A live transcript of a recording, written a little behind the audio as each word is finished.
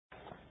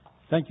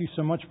Thank you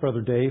so much, Brother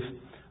Dave.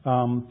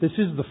 This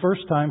is the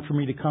first time for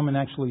me to come and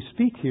actually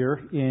speak here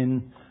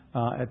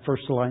at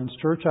First Alliance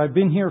Church. I've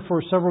been here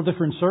for several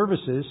different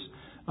services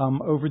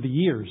over the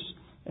years,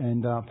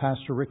 and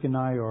Pastor Rick and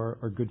I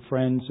are good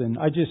friends, and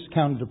I just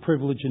count it a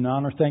privilege and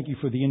honor. Thank you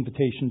for the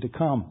invitation to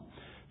come.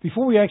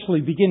 Before we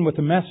actually begin with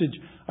the message,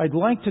 I'd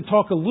like to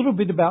talk a little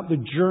bit about the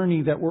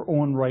journey that we're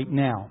on right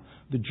now,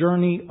 the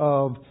journey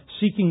of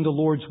seeking the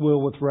Lord's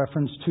will with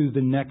reference to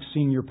the next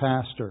senior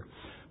pastor.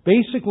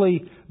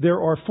 Basically,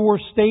 there are 4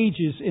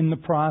 stages in the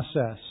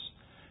process.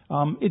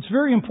 It's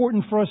very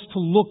important for us to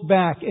look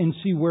back and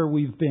see where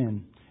we've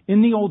been.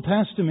 In the Old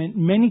Testament,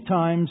 many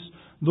times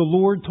the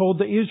Lord told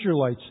the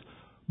Israelites,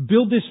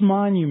 build this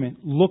monument,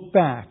 look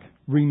back,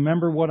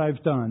 remember what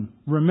I've done.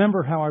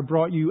 Remember how I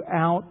brought you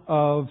out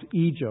of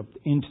Egypt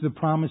into the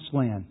Promised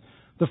Land.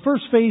 The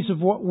first phase of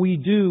what we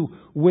do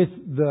with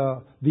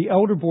the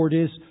elder board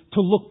is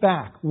to look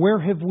back. Where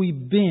have we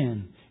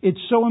been? It's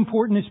so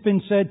important, it's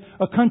been said,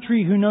 a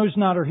country who knows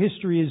not her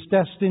history is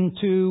destined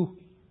to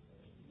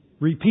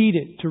repeat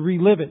it, to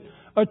relive it.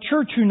 A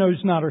church who knows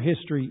not her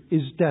history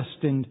is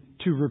destined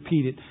to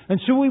repeat it.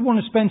 And so we want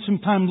to spend some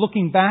time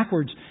looking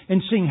backwards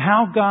and seeing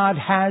how God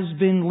has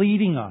been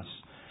leading us.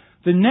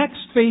 The next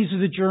phase of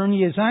the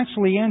journey is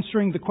actually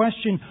answering the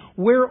question,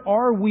 where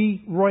are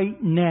we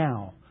right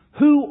now?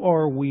 Who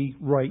are we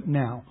right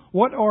now?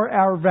 What are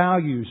our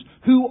values?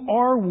 Who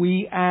are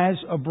we as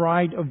a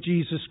bride of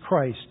Jesus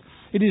Christ?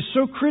 It is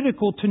so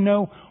critical to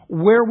know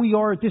where we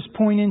are at this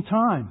point in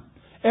time.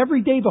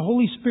 Every day the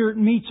Holy Spirit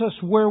meets us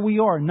where we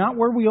are. Not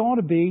where we ought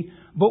to be,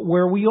 but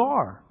where we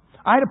are.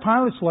 I had a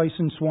pilot's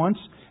license once,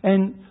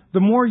 and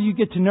the more you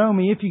get to know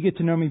me, if you get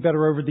to know me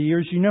better over the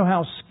years, you know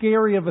how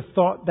scary of a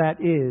thought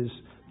that is,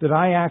 that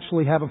I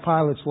actually have a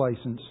pilot's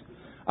license.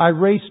 I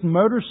raced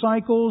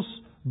motorcycles,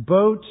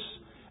 boats,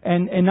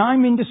 and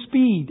I'm into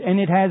speed, and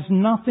it has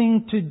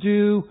nothing to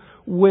do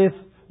with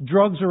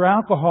drugs or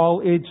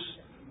alcohol. It's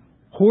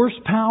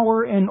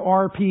horsepower and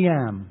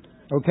RPM.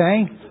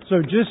 Okay?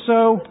 So just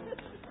so,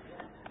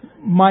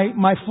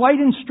 my flight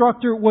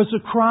instructor was a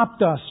crop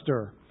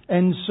duster,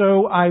 and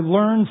so I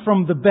learned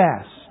from the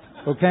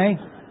best. Okay?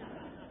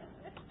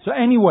 So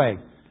anyway,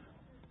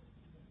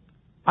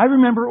 I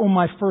remember on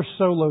my first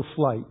solo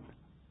flight,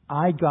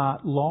 I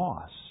got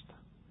lost.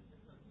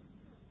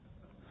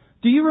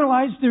 Do you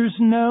realize there's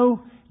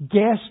no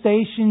gas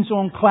stations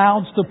on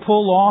clouds to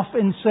pull off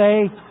and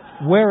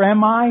say, where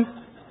am I?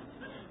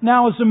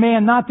 Now, as a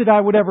man, not that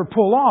I would ever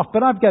pull off,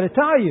 but I've got to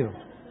tell you,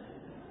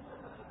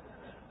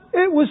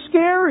 it was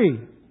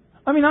scary.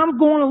 I mean, I'm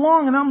going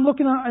along and I'm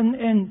looking at,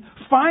 and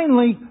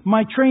finally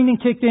my training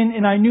kicked in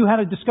and I knew how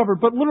to discover.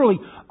 But literally,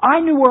 I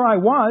knew where I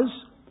was.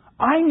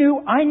 I knew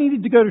I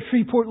needed to go to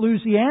Shreveport,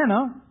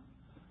 Louisiana.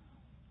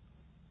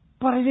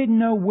 But I didn't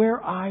know where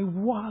I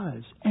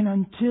was. And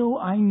until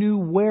I knew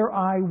where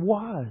I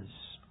was,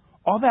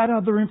 all that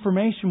other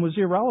information was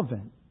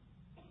irrelevant.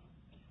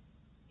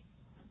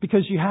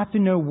 Because you have to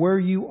know where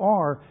you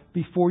are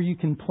before you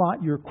can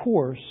plot your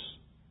course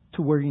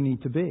to where you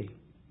need to be.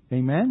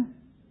 Amen?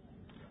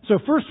 So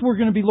first we're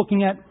going to be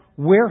looking at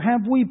where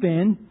have we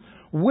been?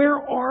 Where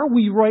are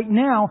we right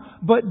now?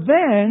 But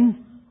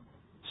then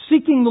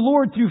seeking the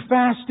Lord through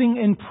fasting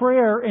and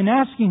prayer and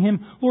asking Him,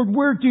 Lord,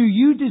 where do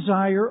you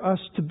desire us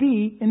to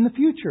be in the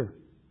future?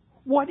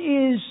 What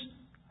is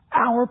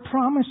our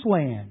promised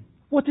land?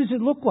 What does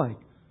it look like?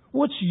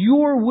 What's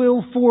your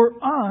will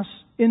for us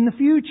in the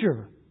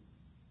future?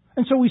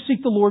 And so we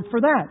seek the Lord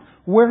for that.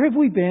 Where have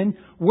we been?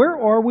 Where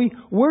are we?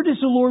 Where does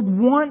the Lord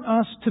want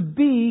us to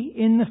be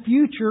in the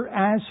future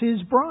as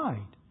His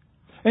bride?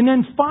 And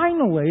then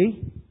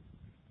finally,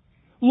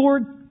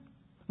 Lord,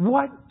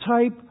 what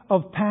type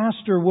of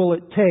pastor will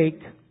it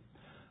take?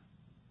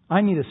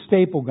 I need a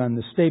staple gun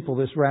to staple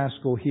this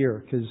rascal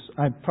here because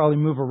I probably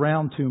move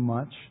around too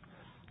much.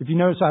 If you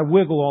notice, I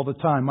wiggle all the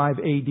time. I have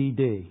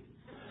ADD.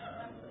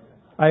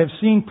 I have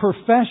seen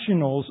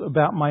professionals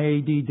about my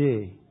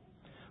ADD.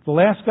 The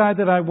last guy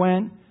that I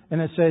went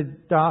and I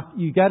said, Doc,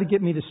 you got to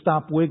get me to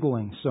stop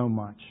wiggling so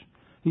much.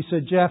 He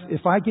said, Jeff,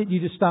 if I get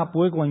you to stop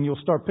wiggling, you'll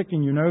start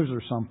picking your nose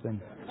or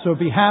something. So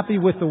be happy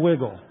with the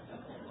wiggle.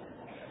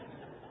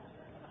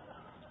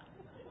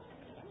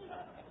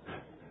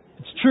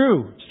 It's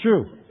true. It's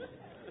true.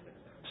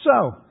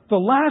 So, the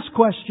last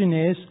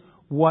question is,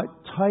 what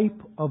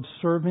type of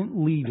servant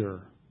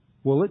leader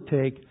will it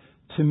take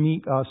to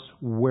meet us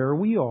where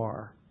we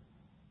are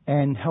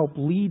and help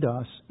lead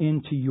us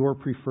into your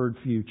preferred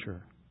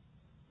future?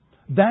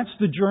 That's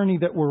the journey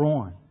that we're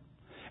on.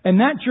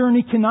 And that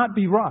journey cannot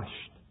be rushed.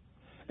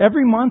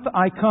 Every month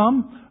I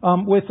come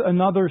with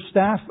another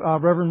staff.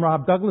 Reverend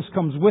Rob Douglas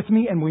comes with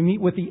me and we meet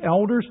with the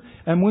elders.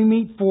 And we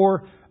meet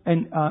for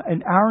an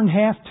hour and a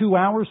half, 2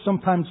 hours,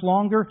 sometimes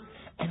longer.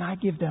 And I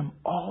give them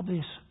all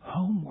this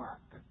homework.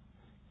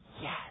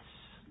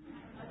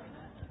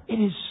 It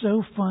is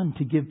so fun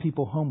to give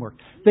people homework.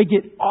 They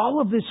get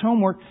all of this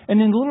homework, and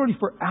then literally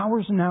for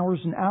hours and hours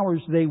and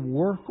hours, they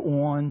work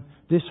on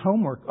this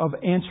homework of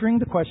answering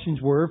the questions,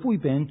 where have we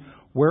been?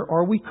 Where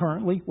are we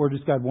currently? Where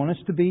does God want us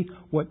to be?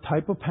 What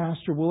type of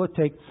pastor will it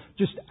take?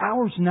 Just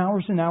hours and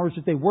hours and hours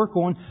that they work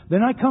on.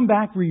 Then I come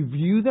back,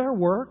 review their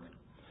work,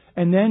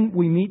 and then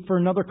we meet for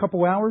another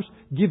couple hours,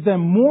 give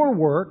them more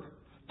work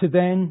to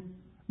then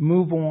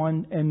move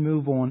on and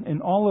move on.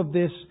 And all of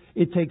this,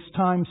 it takes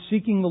time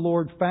seeking the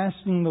Lord,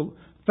 fasting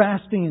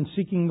and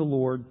seeking the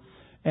Lord.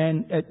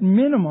 And at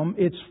minimum,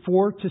 it's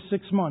 4 to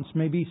 6 months,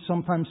 maybe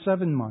sometimes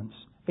 7 months,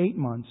 8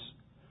 months,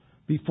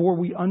 before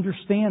we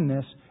understand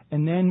this.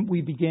 And then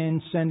we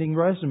begin sending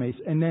resumes.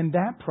 And then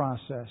that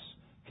process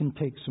can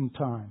take some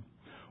time.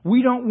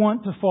 We don't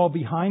want to fall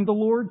behind the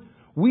Lord.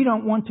 We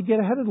don't want to get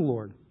ahead of the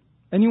Lord.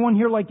 Anyone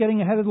here like getting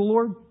ahead of the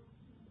Lord?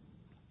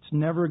 It's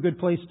never a good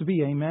place to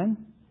be. Amen?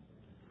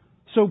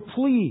 So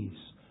please,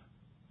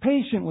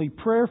 patiently,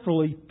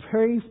 prayerfully,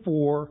 pray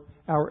for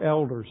our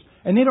elders.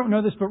 And they don't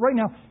know this, but right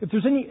now, if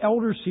there's any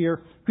elders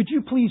here, could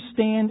you please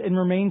stand and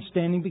remain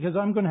standing, because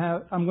I'm going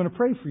to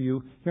pray for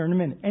you here in a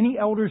minute. Any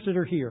elders that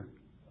are here?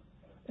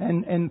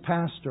 And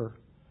pastor.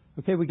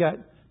 Okay,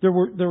 there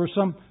were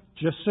some,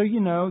 just so you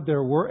know,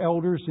 there were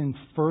elders in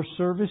first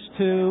service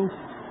too.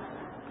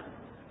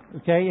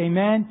 Okay,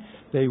 amen.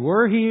 They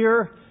were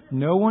here.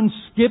 No one's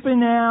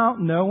skipping out.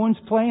 No one's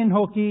playing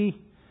hooky.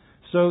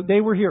 So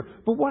they were here.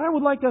 But what I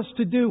would like us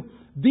to do,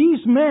 these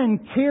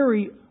men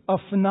carry a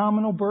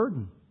phenomenal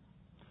burden.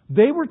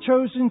 They were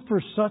chosen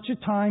for such a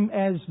time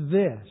as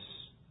this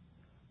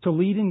to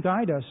lead and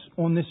guide us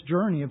on this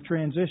journey of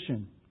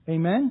transition.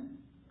 Amen?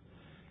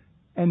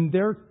 And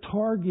they're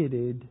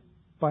targeted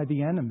by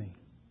the enemy.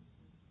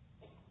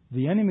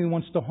 The enemy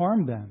wants to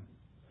harm them.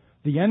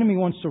 The enemy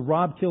wants to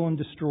rob, kill, and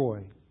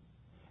destroy.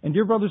 And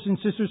dear brothers and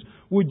sisters,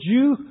 would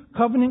you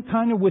covenant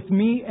kind of with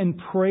me and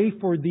pray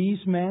for these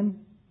men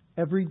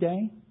every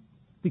day?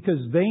 Because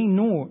they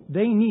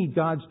need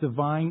God's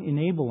divine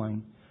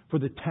enabling for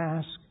the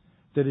task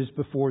that is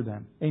before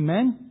them.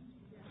 Amen?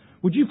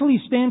 Would you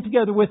please stand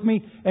together with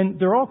me? And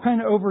they're all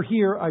kind of over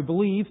here, I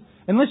believe.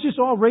 And let's just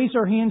all raise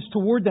our hands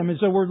toward them as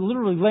though we're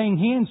literally laying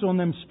hands on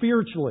them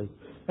spiritually.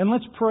 And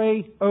let's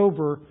pray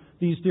over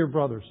these dear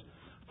brothers.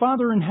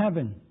 Father in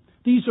heaven,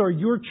 these are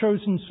your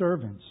chosen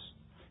servants.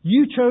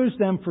 You chose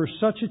them for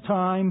such a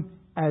time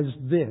as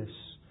this,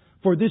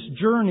 for this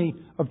journey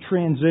of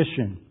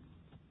transition.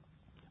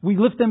 We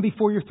lift them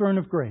before your throne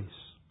of grace.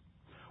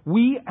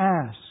 We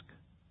ask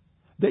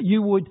that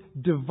you would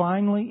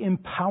divinely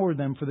empower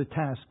them for the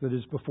task that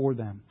is before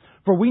them.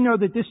 For we know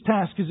that this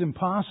task is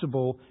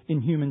impossible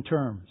in human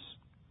terms.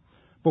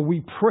 But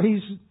we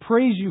praise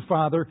you,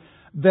 Father,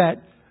 that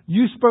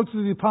you spoke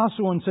through the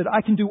apostle and said,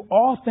 I can do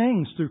all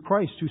things through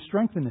Christ who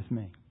strengtheneth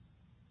me.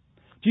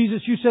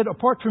 Jesus, you said,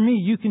 apart from me,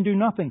 you can do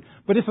nothing.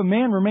 But if a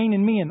man remain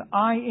in me and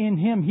I in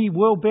him, he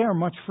will bear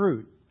much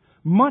fruit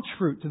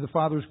to the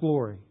Father's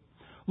glory.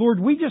 Lord,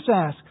 we just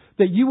ask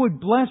that you would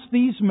bless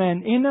these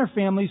men in their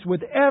families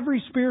with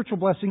every spiritual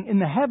blessing in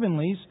the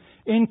heavenlies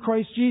in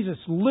Christ Jesus.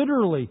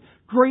 Literally,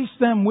 grace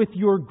them with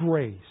your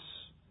grace.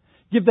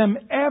 Give them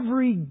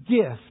every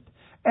gift,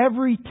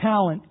 every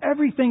talent,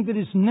 everything that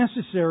is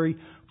necessary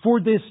for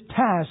this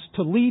task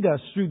to lead us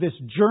through this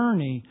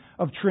journey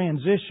of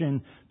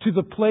transition to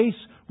the place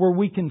where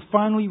we can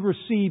finally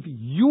receive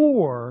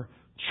your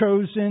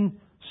chosen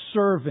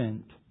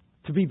servant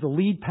to be the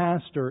lead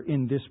pastor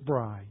in this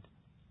bride.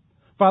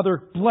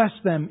 Father, bless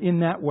them in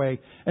that way.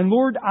 And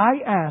Lord,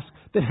 I ask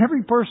that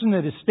every person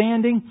that is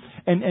standing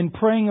and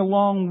praying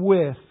along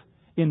with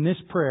in this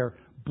prayer,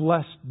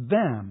 bless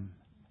them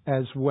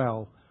as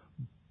well.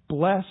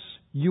 Bless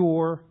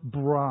your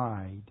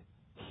bride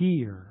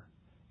here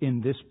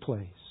in this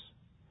place.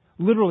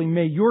 Literally,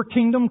 may your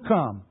kingdom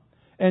come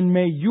and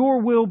may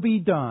your will be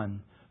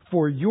done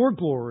for your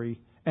glory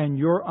and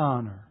your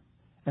honor.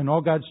 And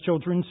all God's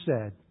children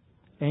said,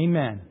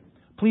 Amen.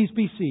 Please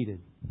be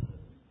seated.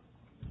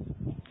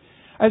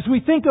 As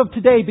we think of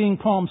today being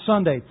Palm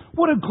Sunday,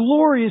 what a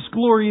glorious,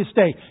 glorious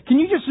day. Can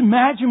you just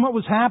imagine what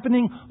was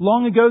happening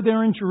long ago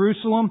there in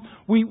Jerusalem?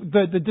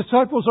 The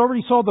disciples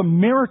already saw the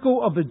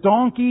miracle of the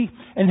donkey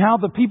and how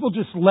the people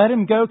just let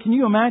him go. Can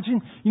you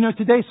imagine?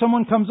 Today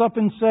someone comes up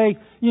and say,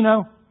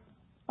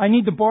 I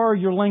need to borrow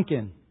your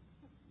Lincoln.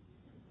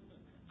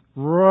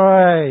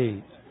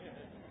 Right.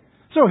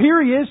 So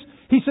here he is.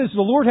 He says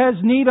the Lord has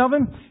need of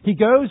him. He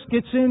goes,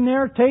 gets in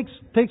there,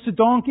 takes a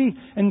donkey,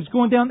 and is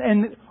going down.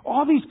 And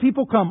all these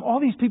people come,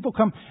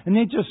 and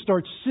they just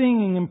start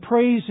singing and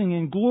praising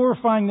and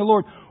glorifying the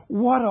Lord.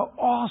 What an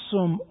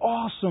awesome,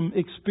 awesome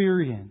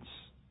experience.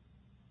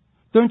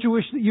 Don't you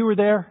wish that you were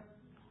there?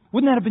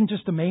 Wouldn't that have been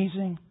just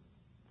amazing?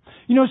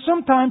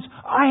 Sometimes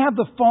I have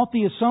the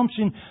faulty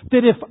assumption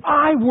that if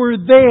I were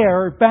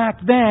there back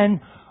then,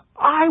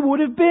 I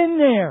would have been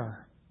there.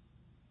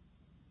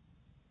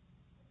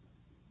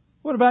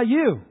 What about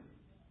you?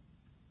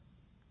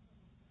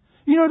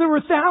 There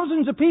were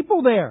thousands of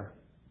people there.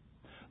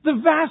 The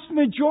vast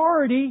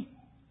majority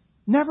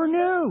never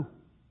knew.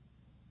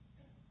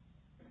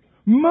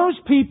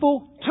 Most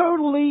people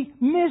totally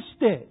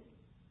missed it.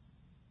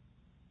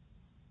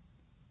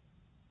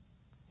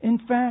 In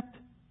fact,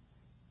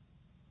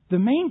 the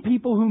main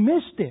people who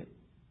missed it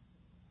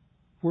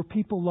were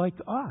people like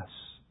us,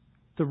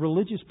 the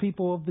religious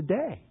people of the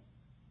day.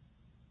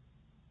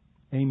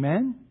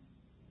 Amen?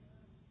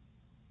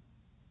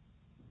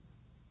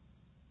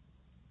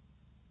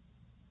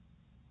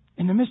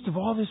 In the midst of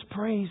all this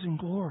praise and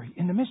glory,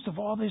 in the midst of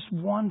all this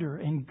wonder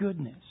and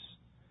goodness,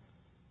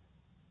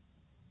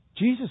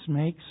 Jesus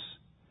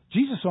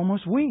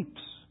almost weeps.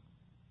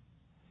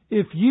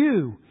 If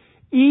you,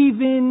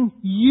 even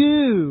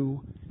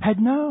you, had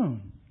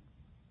known.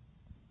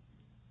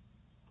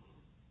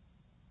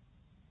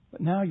 But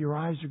now your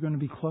eyes are going to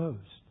be closed.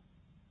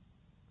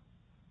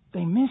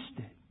 They missed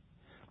it.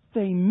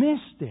 They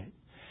missed it.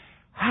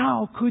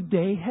 How could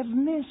they have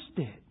missed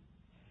it?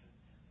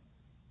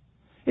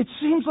 It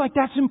seems like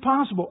that's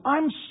impossible.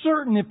 I'm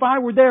certain if I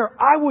were there,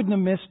 I wouldn't have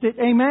missed it.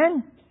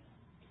 Amen?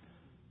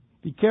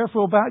 Be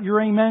careful about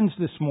your amens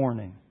this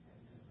morning.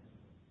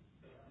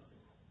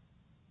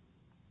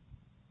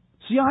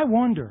 See, I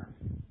wonder.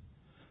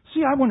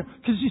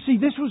 Because you see,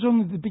 this was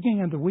only the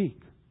beginning of the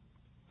week.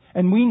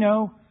 And we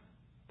know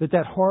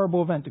that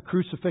horrible event, the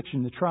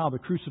crucifixion, the trial, the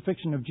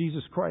crucifixion of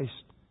Jesus Christ,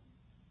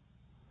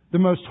 the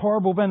most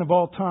horrible event of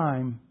all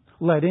time,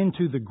 led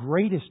into the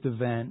greatest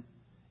event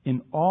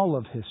in all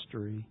of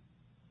history,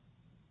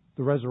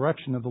 the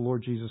resurrection of the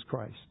Lord Jesus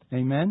Christ.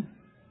 Amen?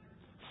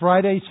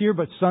 Friday's here,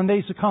 but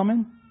Sunday's a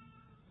coming.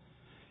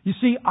 You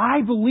see,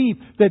 I believe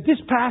that this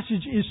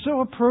passage is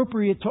so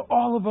appropriate to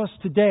all of us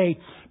today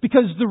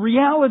because the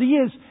reality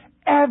is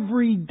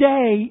every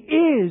day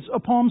is a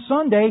Palm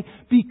Sunday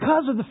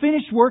because of the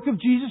finished work of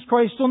Jesus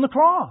Christ on the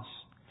cross.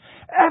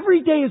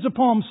 Every day is a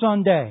Palm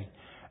Sunday.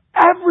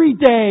 Every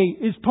day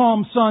is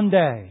Palm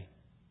Sunday.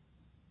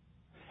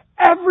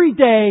 Every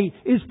day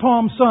is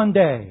Palm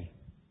Sunday.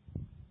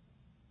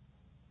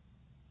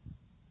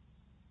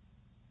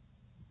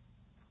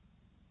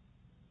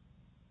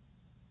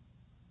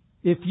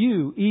 If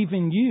you,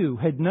 even you,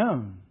 had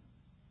known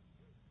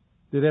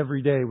that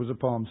every day was a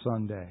Palm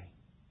Sunday.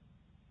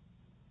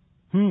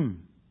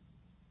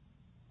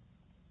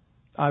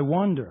 I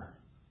wonder.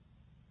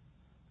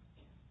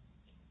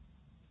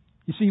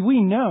 You see,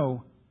 we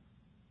know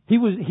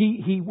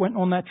he went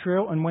on that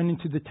trail and went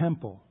into the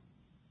temple.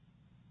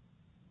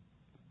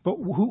 But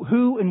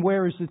who and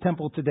where is the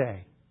temple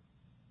today?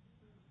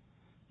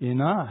 In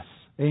us.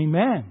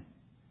 Amen.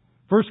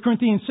 1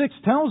 Corinthians 6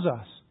 tells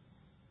us,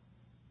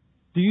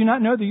 do you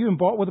not know that you have been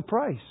bought with a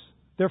price?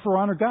 Therefore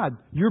honor God.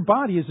 Your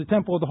body is the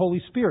temple of the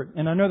Holy Spirit.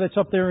 And I know that's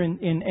up there in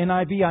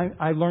NIV.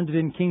 I learned it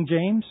in King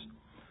James.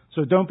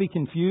 So don't be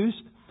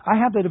confused. I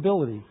have that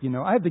ability.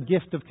 I have the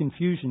gift of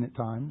confusion at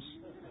times.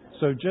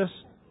 So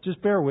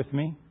just bear with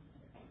me.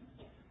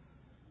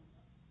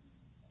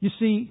 You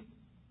see,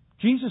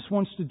 Jesus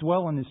wants to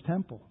dwell in His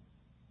temple.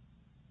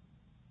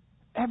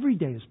 Every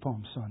day is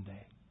Palm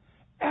Sunday.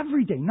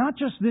 Every day, not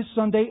just this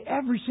Sunday,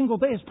 every single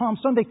day is Palm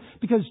Sunday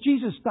because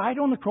Jesus died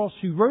on the cross,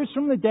 He rose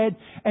from the dead,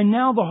 and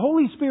now the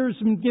Holy Spirit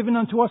has been given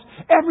unto us.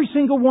 Every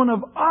single one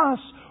of us,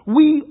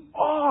 we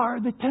are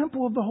the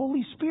temple of the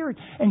Holy Spirit.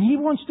 And He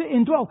wants to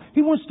indwell.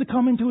 He wants to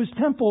come into His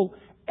temple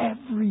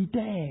every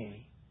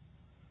day.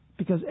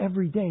 Because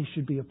every day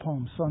should be a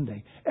Palm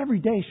Sunday. Every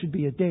day should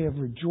be a day of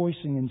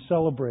rejoicing and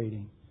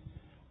celebrating.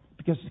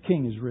 Because the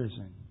King is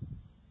risen.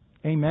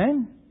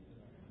 Amen?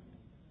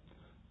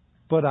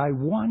 But I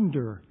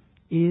wonder,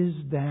 is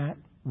that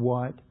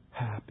what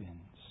happens?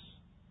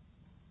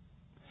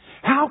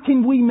 How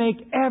can we make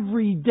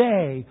every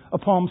day a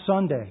Palm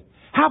Sunday?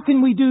 How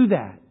can we do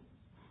that?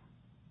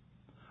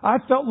 I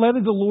felt led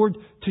of the Lord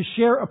to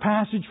share a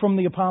passage from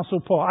the Apostle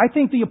Paul. I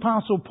think the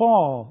Apostle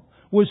Paul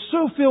was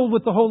so filled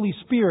with the Holy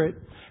Spirit,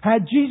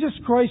 had Jesus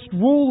Christ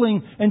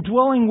ruling and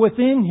dwelling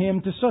within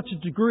him to such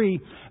a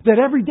degree that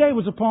every day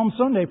was a Palm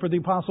Sunday for the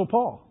Apostle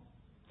Paul.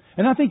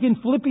 And I think in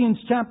Philippians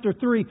chapter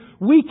 3,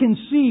 we can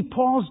see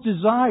Paul's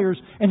desires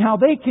and how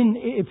they can,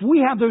 if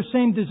we have those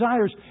same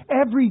desires,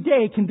 every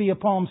day can be a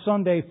Palm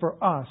Sunday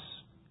for us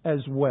as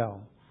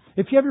well.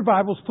 If you have your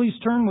Bibles, please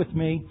turn with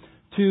me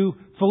to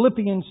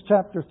Philippians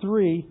chapter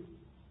 3.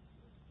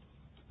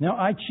 Now,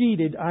 I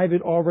cheated. I have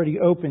it already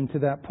open to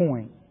that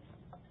point.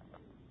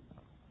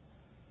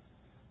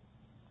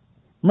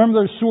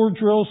 Remember those sword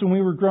drills when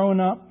we were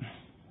growing up?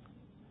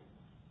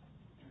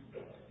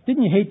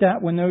 Didn't you hate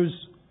that when those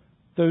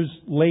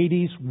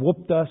ladies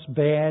whooped us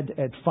bad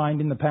at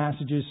finding the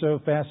passages so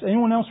fast?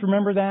 Anyone else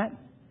remember that?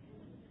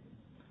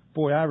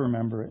 Boy, I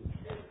remember it.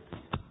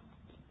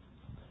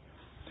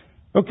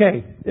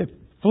 Okay,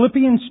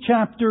 Philippians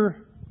chapter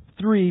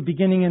 3,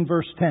 beginning in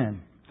verse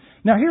 10.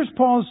 Now here's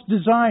Paul's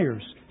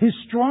desires, his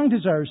strong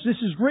desires. This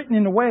is written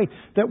in a way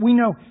that we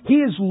know he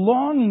is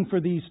longing for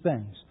these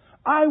things.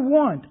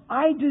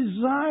 I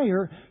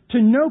desire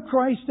to know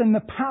Christ and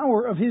the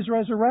power of His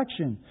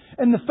resurrection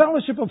and the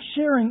fellowship of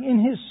sharing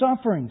in His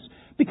sufferings,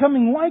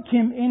 becoming like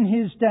Him in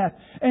His death,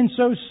 and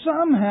so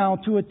somehow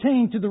to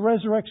attain to the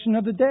resurrection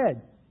of the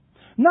dead.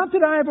 Not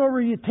that I have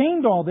already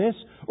attained all this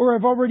or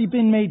have already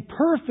been made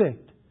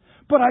perfect,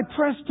 but I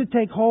press to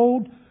take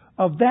hold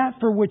of that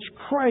for which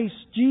Christ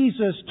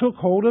Jesus took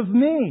hold of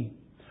me.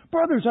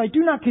 Brothers, I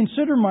do not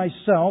consider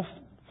myself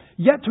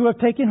yet to have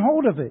taken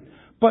hold of it.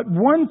 But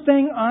one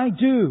thing I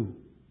do,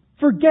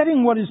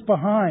 forgetting what is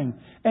behind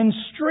and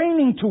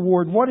straining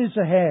toward what is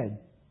ahead,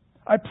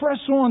 I press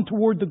on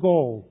toward the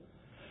goal,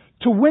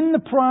 to win the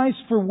prize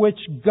for which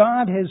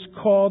God has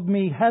called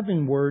me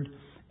heavenward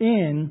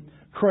in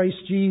Christ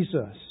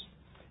Jesus.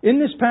 In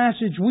this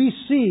passage, we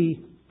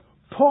see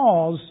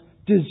Paul's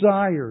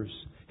desires,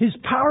 his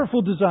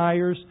powerful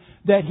desires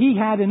that he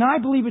had, and I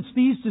believe it's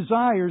these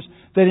desires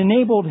that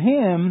enabled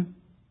him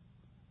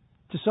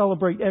to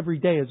celebrate every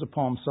day as a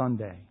Palm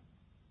Sunday.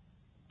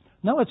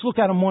 Now let's look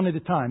at them one at a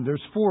time.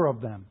 There's 4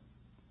 of them.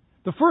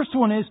 The first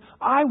one is,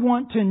 I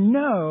want to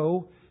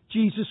know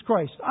Jesus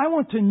Christ. I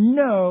want to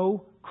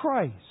know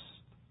Christ.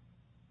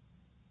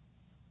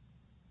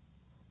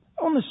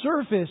 On the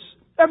surface,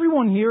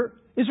 everyone here,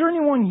 is there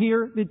anyone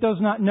here that does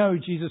not know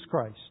Jesus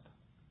Christ?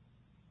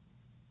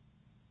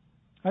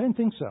 I didn't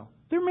think so.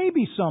 There may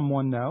be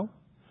someone, though.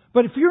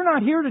 But if you're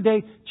not here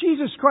today,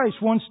 Jesus Christ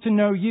wants to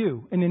know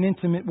you in an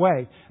intimate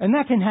way. And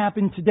that can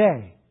happen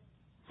today.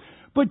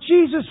 But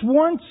Jesus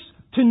wants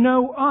to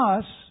know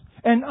us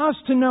and us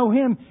to know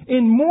Him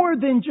in more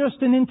than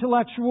just an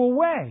intellectual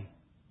way.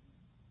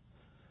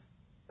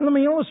 Let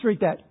me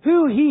illustrate that.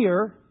 Who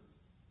here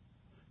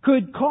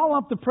could call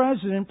up the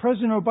President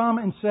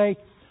Obama, and say,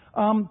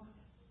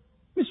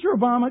 Mr.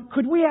 Obama,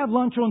 could we have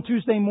lunch on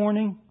Tuesday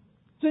morning?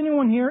 Is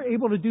anyone here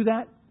able to do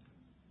that?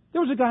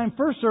 There was a guy in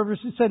first service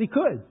that said he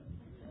could.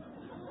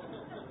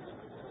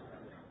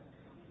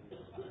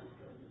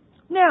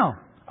 Now,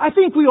 I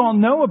think we all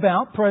know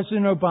about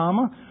President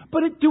Obama,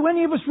 but do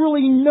any of us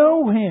really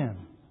know Him?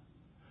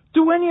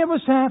 Do any of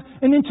us have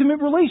an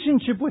intimate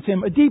relationship with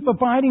Him, a deep,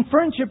 abiding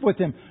friendship with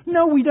Him?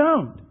 No, we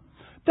don't.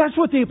 That's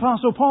what the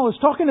Apostle Paul is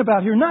talking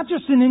about here. Not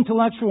just an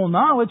intellectual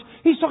knowledge.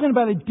 He's talking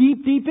about a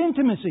deep, deep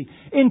intimacy.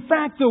 In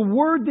fact, the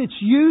word that's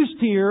used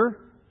here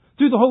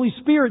through the Holy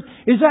Spirit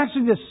is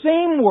actually the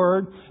same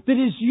word that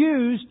is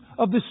used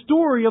of the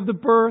story of the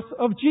birth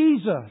of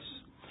Jesus.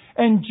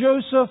 And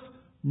Joseph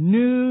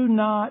knew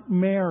not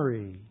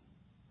Mary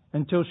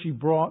until she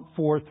brought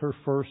forth her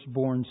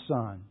firstborn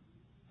son.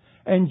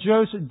 And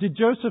did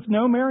Joseph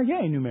know Mary?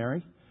 Yeah, he knew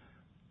Mary.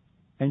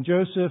 And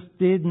Joseph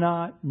did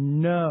not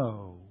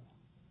know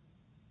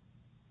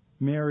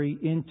Mary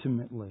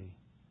intimately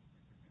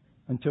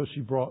until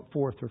she brought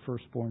forth her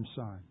firstborn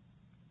son.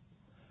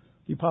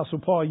 The Apostle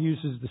Paul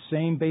uses the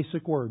same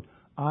basic word.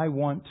 I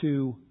want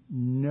to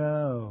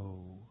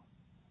know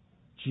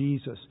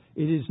Jesus.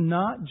 It is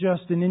not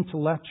just an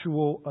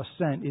intellectual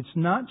assent. It's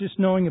not just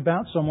knowing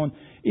about someone.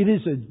 It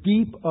is a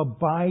deep,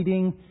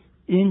 abiding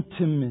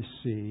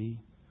intimacy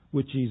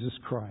with Jesus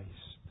Christ.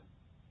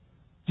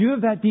 Do you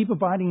have that deep,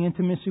 abiding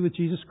intimacy with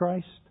Jesus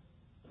Christ?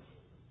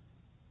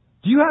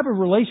 Do you have a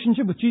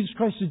relationship with Jesus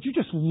Christ that you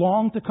just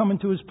long to come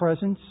into His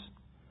presence?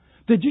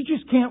 That you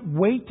just can't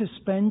wait to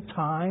spend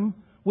time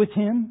with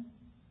Him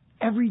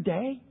every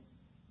day?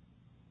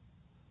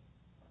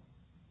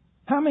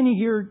 How many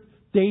here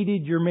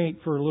dated your mate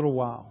for a little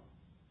while?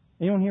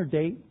 Anyone here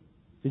date?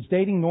 Is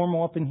dating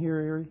normal up in here,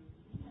 Erie?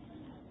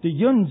 Do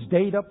yuns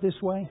date up this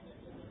way?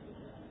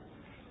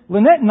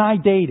 Lynette and I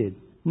dated.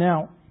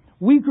 Now,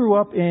 we grew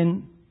up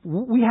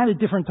we had a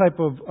different type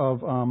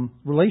of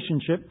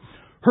relationship.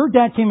 Her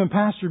dad came and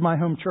pastored my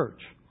home church.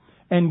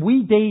 And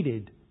we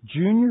dated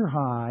junior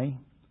high,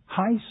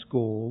 high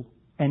school,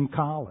 and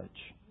college.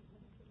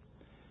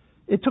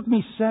 It took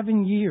me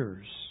 7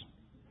 years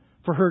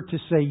for her to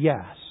say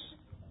yes.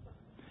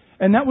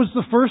 And that was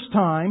the first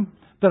time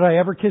that I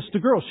ever kissed a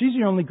girl. She's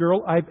the only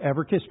girl I've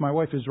ever kissed. My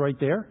wife is right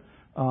there.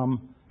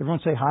 Everyone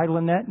say hi,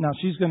 Lynette. Now,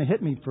 she's going to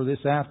hit me for this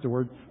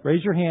afterward.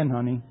 Raise your hand,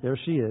 honey. There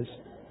she is.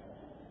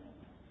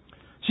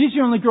 She's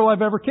the only girl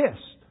I've ever kissed.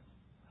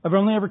 I've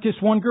only ever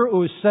kissed one girl. It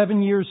was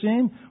 7 years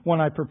in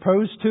when I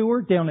proposed to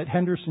her down at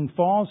Henderson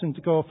Falls in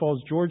Toccoa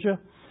Falls, Georgia.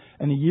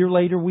 And a year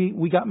later,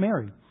 we got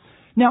married.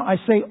 Now, I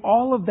say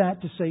all of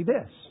that to say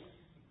this.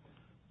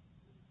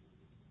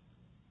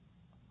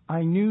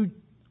 I knew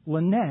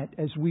Lynette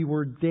as we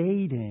were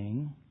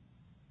dating,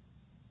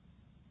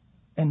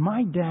 and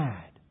my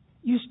dad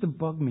used to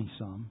bug me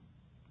some.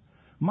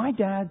 My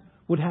dad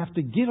would have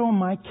to get on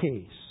my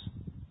case.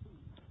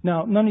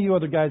 Now, none of you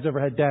other guys ever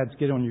had dads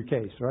get on your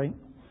case, right?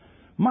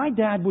 My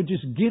dad would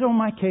just get on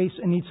my case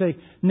and he'd say,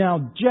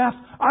 now, Jeff,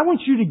 I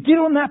want you to get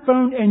on that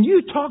phone and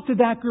you talk to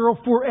that girl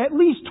for at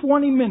least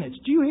 20 minutes.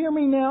 Do you hear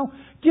me now?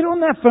 Get on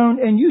that phone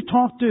and you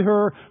talk to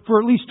her for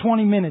at least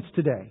 20 minutes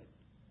today.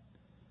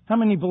 How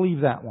many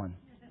believe that one?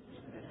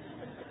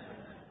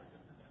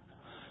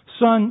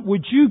 Son,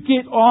 would you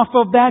get off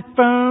of that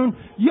phone?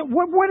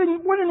 What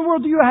in the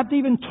world do you have to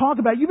even talk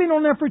about? You've been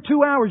on there for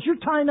 2 hours. You're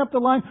tying up the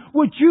line.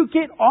 Would you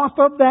get off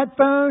of that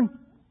phone?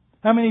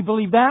 How many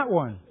believe that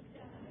one?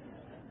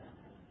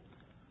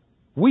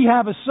 We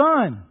have a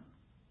son.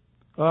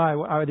 Oh,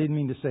 I didn't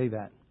mean to say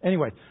that.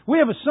 Anyway, we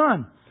have a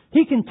son.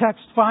 He can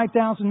text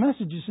 5,000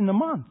 messages in a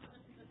month.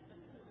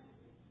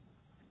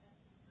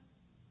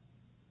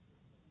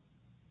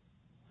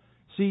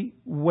 See,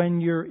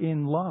 when you're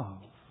in love,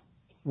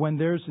 when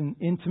there's an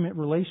intimate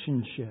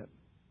relationship,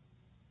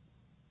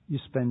 you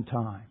spend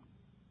time.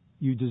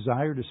 You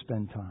desire to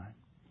spend time.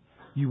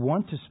 You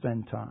want to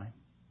spend time.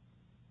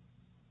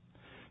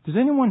 Does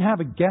anyone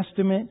have a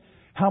guesstimate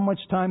how much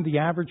time the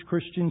average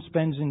Christian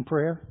spends in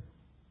prayer?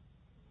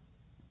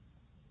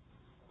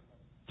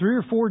 3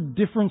 or 4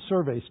 different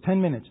surveys,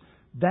 10 minutes.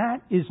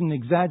 That is an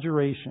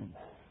exaggeration.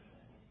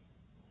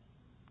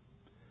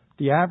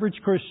 The average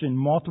Christian,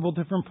 multiple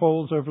different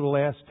polls over the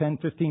last 10,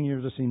 15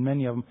 years, I've seen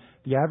many of them.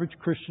 The average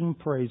Christian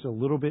prays a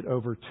little bit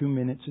over 2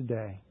 minutes a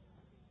day.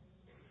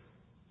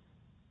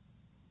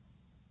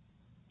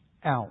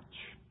 Ouch.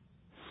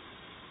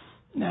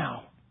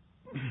 Now,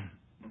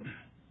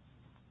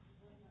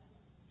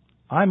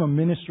 I'm a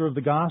minister of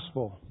the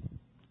gospel.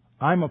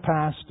 I'm a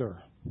pastor.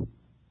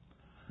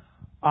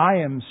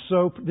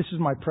 This is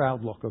my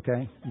proud look,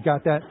 okay? You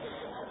got that?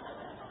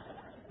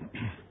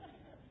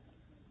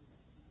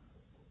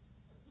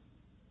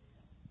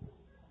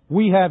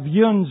 We have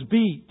Yun's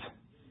beat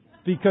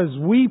because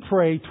we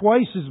pray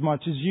twice as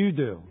much as you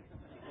do.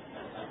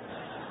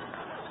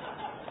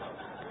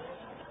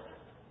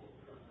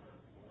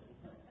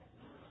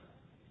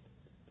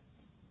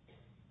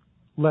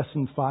 Less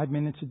than 5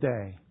 minutes a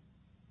day.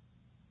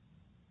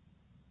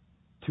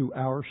 To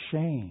our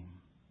shame.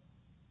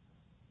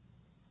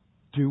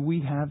 Do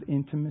we have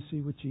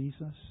intimacy with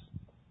Jesus?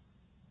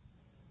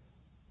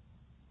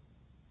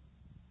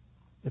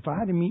 If I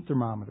had a meat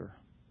thermometer,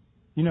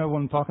 you know what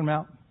I'm talking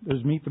about?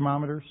 Those meat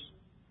thermometers.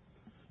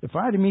 If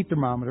I had a meat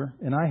thermometer,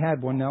 and I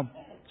had one, now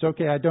it's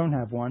okay I don't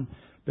have one,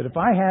 but if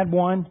I had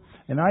one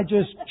and I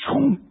just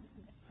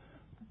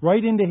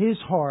right into his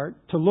heart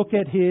to look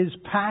at his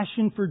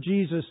passion for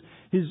Jesus,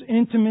 his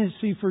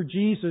intimacy for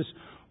Jesus,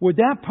 would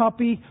that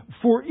puppy,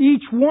 for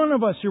each one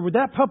of us here, would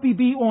that puppy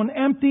be on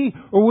empty,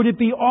 or would it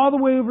be all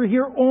the way over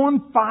here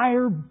on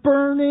fire,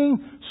 burning,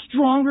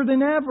 stronger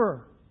than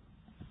ever?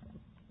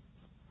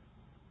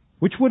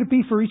 Which would it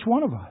be for each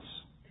one of us?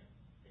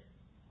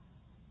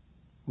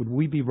 Would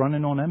we be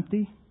running on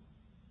empty?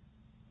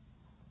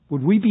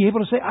 Would we be able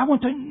to say, I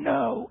want to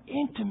know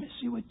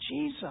intimacy with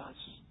Jesus?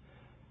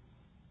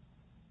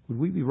 Would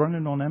we be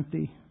running on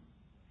empty?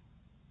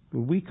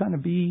 Would we kind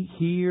of be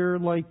here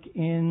like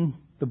in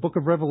the book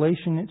of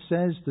Revelation? It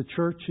says the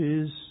church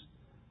is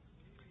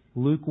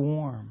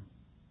lukewarm.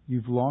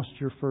 You've lost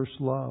your first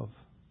love.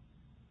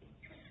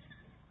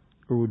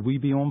 Or would we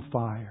be on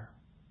fire?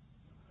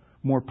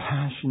 More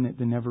passionate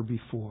than ever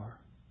before?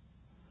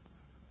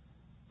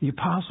 The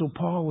Apostle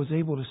Paul was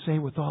able to say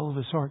with all of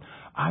his heart,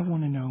 I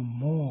want to know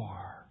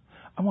more.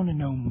 I want to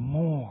know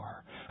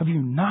more of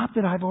you. Not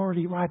that I've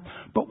already arrived,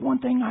 but one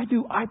thing I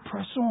do, I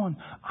press on.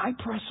 I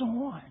press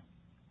on.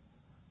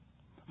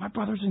 My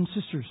brothers and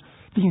sisters,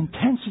 the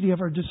intensity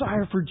of our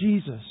desire for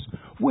Jesus,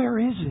 where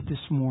is it this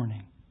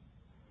morning?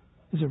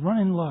 Is it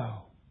running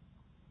low?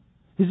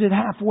 Is it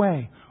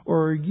halfway?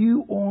 Or are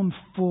you on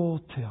full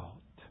tilt?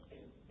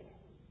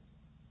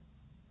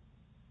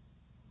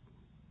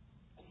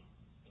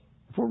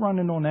 If we're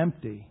running on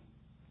empty,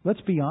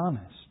 let's be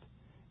honest.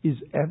 Is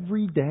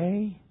every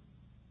day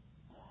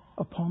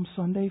a Palm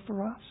Sunday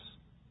for us?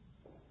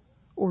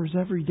 Or is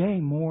every day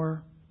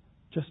more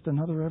just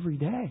another every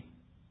day?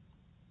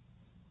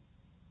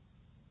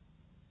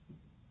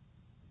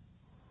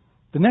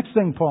 The next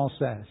thing Paul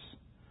says,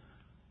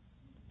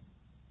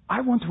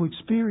 I want to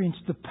experience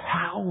the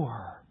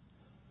power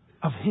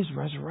of His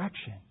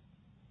resurrection.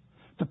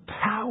 The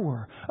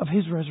power of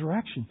His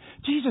resurrection.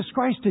 Jesus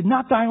Christ did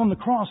not die on the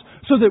cross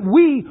so that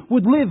we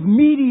would live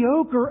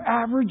mediocre,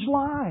 average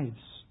lives.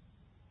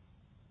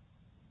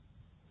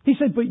 He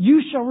said, but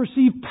you shall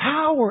receive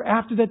power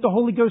after that the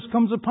Holy Ghost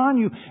comes upon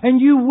you, and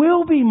you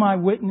will be my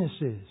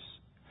witnesses.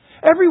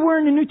 Everywhere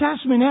in the New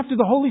Testament after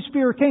the Holy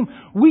Spirit came,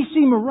 we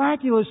see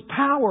miraculous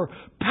power.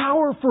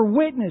 Power for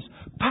witness.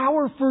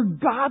 Power for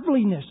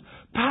godliness.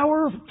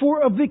 Power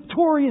for a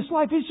victorious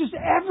life. It's just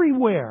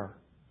everywhere.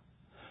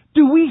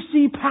 Do we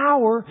see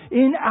power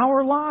in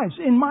our lives?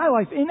 In my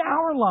life, in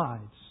our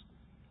lives?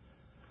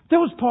 That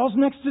was Paul's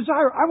next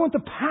desire. I want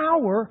the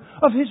power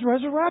of His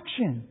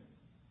resurrection.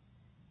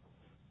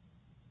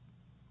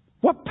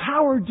 What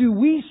power do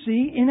we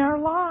see in our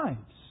lives?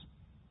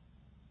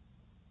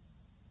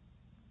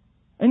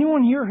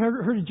 Anyone here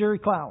heard of Jerry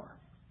Clower?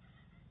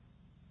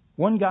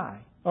 One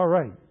guy. All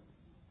right.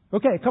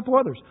 Okay, a couple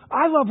others.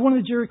 I love one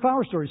of the Jerry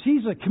Clower stories.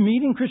 He's a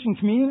comedian, Christian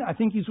comedian. I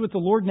think he's with the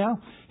Lord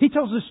now. He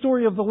tells the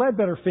story of the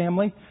Ledbetter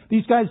family.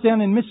 These guys down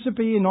in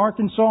Mississippi and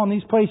Arkansas and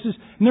these places,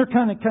 and they're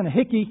kind of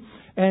hicky.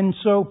 And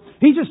so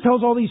he just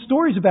tells all these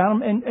stories about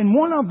them. And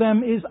one of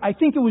them is, I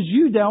think it was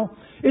Udell.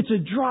 It's a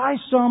dry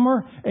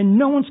summer and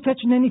no one's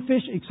catching any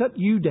fish except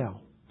Udell.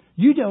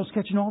 Udell's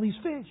catching all these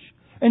fish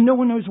and no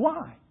one knows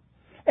why.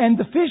 And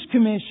the Fish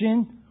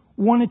Commission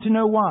wanted to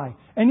know why.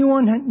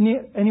 Anyone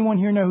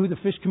here know who the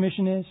Fish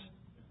Commission is?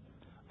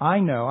 I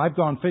know. I've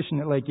gone fishing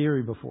at Lake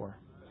Erie before.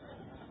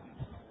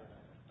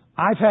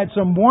 I've had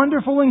some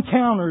wonderful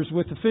encounters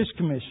with the Fish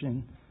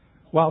Commission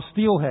while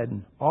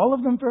steelheading. All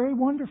of them very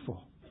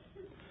wonderful.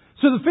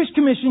 So the Fish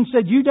Commission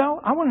said, Udell,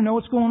 I want to know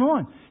what's going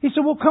on. He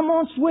said, well, come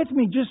on with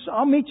me.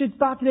 I'll meet you at the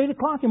dock at 8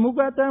 o'clock and we'll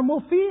go out there and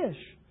we'll fish.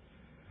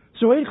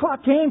 So 8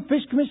 o'clock came,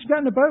 fish commissioner got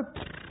in the boat,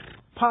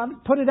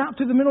 put it out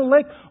to the middle of the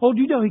lake. Old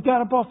Udo, he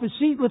got up off his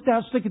seat, lifted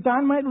out a stick of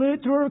dynamite, lit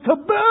it, threw it,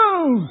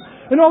 kaboom!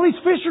 And all these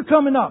fish are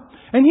coming up.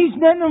 And he's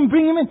netting them,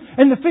 bringing them in.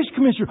 And the fish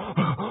commissioner,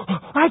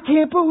 I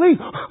can't believe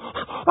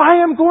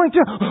I'm going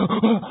to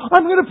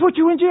put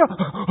you in jail.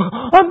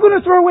 I'm going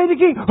to throw away the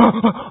key.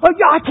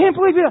 I can't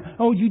believe it.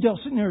 Oh, Udo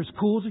sitting there as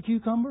cool as a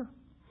cucumber.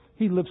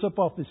 He lifts up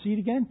off the seat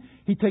again.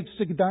 He takes a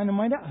stick of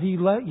dynamite out. He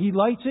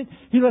lights it.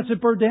 He lets it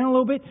burn down a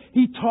little bit.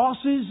 He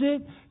tosses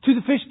it to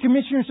the fish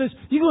commissioner and says,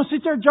 "You going to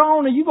sit there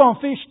jawing or you going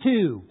to fish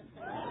too?"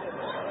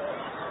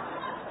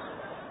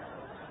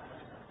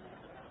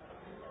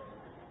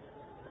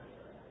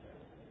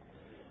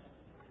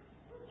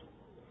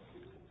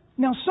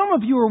 Now, some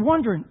of you are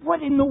wondering,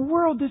 what in the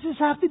world does this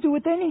have to do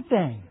with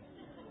anything?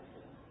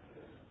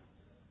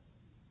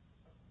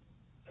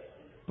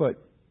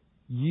 But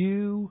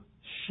you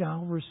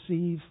shall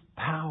receive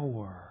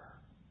power.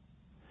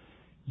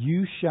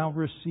 You shall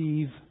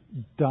receive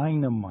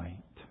dynamite.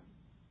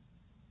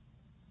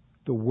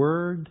 The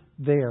word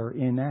there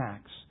in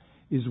Acts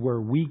is where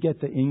we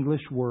get the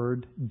English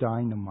word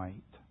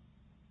dynamite.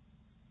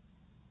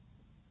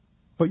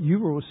 But you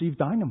will receive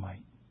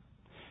dynamite.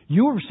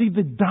 You will receive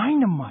the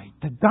dynamite,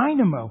 the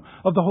dynamo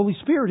of the Holy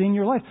Spirit in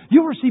your life.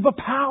 You'll receive a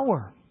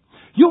power.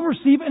 You'll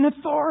receive an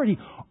authority.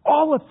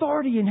 All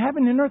authority in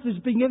heaven and earth has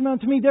been given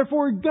unto me.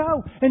 Therefore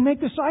go and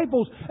make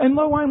disciples. And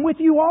lo, I'm with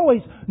you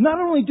always. Not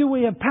only do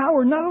we have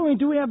power, not only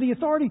do we have the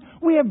authority,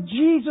 we have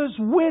Jesus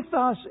with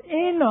us,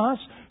 in us,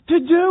 to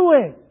do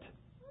it.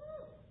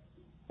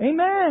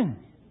 Amen.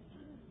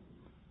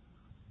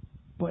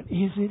 But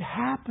is it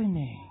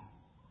happening?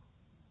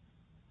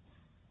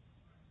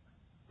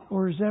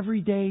 Or is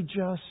every day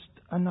just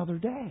another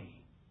day?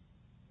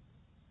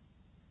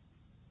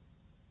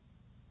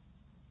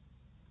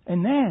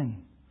 And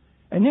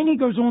then he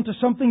goes on to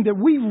something that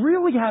we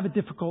really have a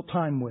difficult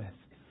time with.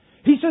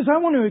 He says, I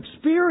want to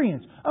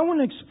experience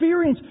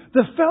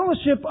the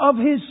fellowship of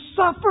His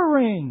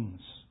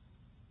sufferings.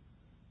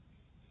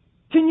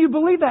 Can you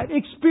believe that?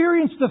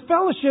 Experience the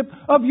fellowship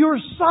of your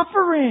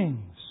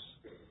sufferings.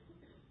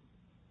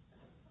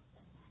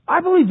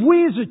 I believe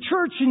we as a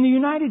church in the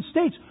United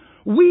States,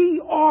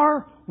 we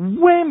are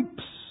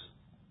wimps.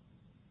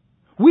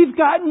 We've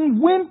gotten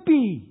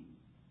wimpy.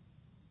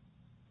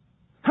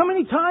 How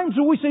many times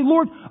will we say,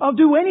 Lord, I'll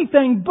do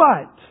anything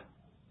but.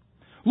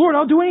 Lord,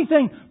 I'll do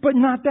anything but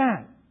not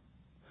that.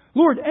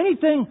 Lord,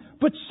 anything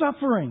but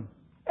suffering.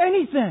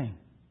 Anything.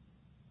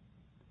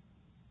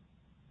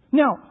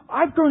 Now,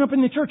 I've grown up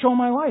in the church all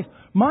my life.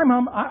 My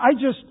mom,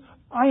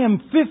 I am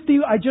 50,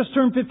 I just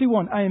turned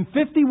 51. I am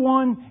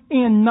 51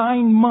 and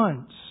 9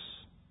 months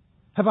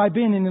have I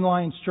been in the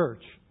Alliance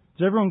Church.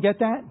 Does everyone get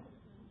that?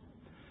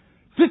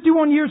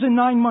 51 years and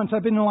 9 months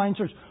I've been in the Alliance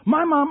Church.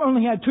 My mom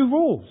only had 2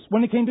 rules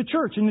when it came to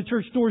church and the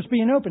church doors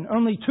being open.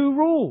 Only 2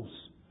 rules.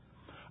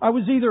 I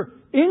was either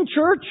in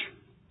church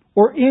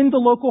or in the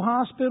local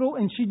hospital,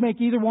 and she'd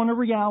make either one a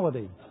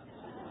reality.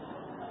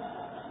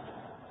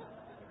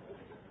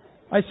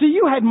 I see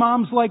you had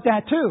moms like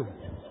that too.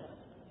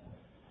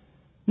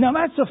 Now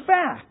that's a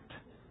fact.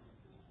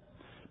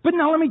 But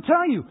now let me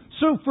tell you,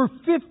 so for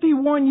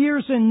 51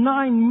 years and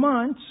 9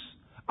 months,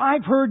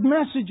 I've heard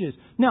messages.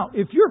 Now,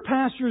 if your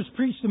pastor has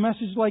preached a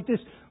message like this,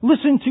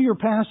 listen to your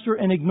pastor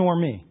and ignore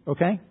me,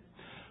 okay?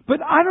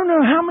 But I don't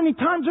know how many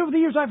times over the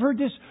years I've heard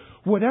this.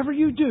 Whatever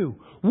you do,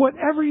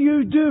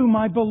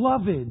 my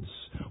beloveds,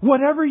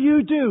 whatever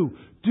you do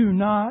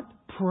not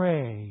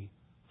pray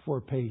for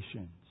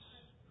patience.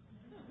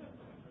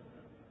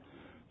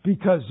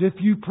 Because if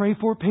you pray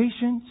for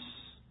patience,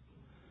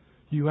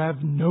 you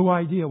have no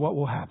idea what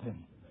will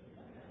happen.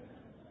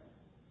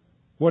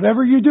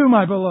 Whatever you do,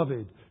 my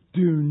beloved,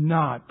 do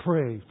not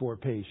pray for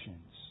patience.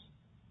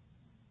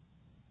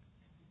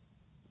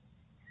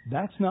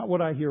 That's not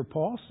what I hear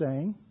Paul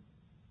saying.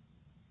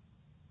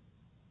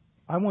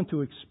 I want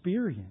to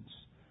experience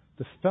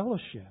the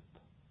fellowship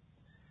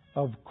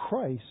of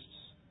Christ's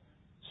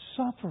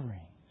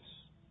sufferings.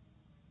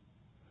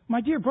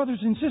 My dear brothers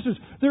and sisters,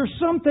 there are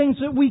some things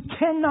that we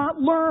cannot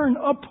learn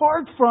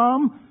apart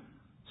from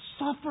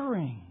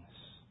sufferings.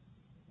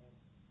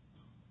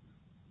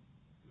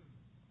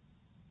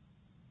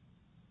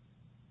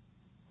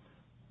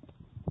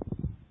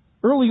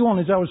 Early on,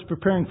 as I was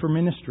preparing for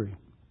ministry,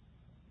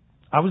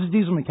 I was a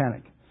diesel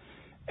mechanic.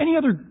 Any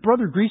other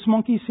brother grease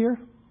monkeys here?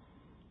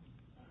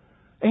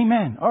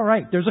 Amen. All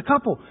right, there's a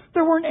couple.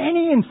 There weren't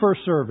any in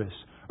first service,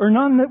 or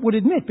none that would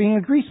admit being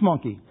a grease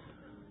monkey.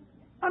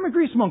 I'm a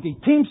grease monkey.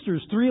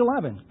 Teamsters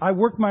 311. I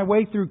worked my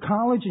way through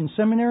college and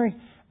seminary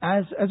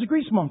as a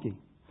grease monkey.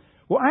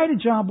 Well, I had a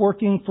job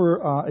working for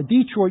a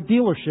Detroit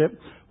dealership.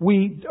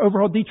 We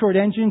overhauled Detroit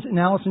engines and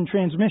Allison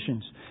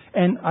transmissions.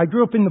 And I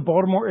grew up in the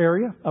Baltimore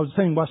area. I was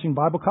attending Washington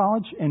Bible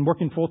College and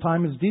working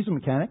full-time as a diesel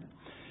mechanic.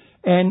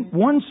 And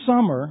one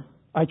summer,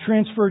 I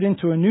transferred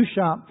into a new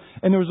shop,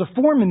 and there was a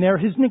foreman there.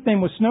 His nickname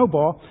was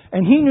Snowball,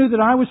 and he knew that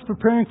I was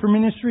preparing for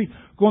ministry,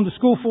 going to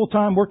school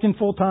full-time, working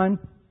full-time.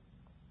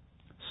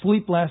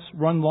 Sleep less,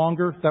 run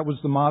longer. That was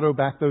the motto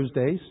back those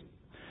days.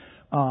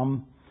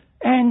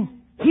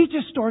 And he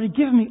just started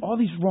giving me all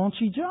these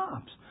raunchy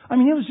jobs. I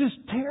mean, it was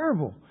just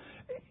terrible.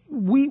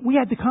 We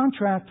had the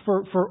contract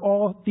for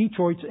all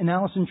Detroit's and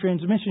Allison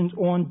transmissions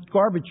on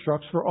garbage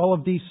trucks for all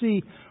of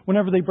D.C.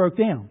 whenever they broke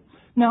down.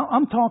 Now,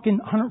 I'm talking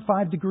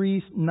 105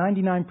 degrees,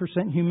 99%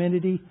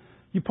 humidity.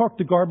 You park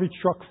the garbage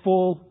truck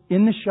full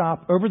in the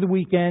shop over the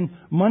weekend,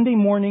 Monday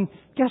morning.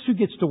 Guess who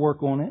gets to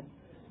work on it?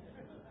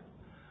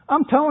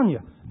 I'm telling you,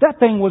 that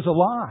thing was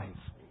alive.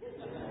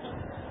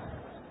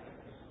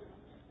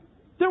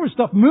 There was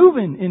stuff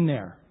moving in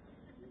there.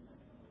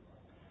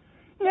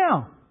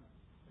 Now,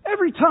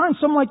 every time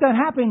something like that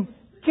happened,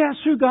 guess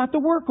who got to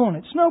work on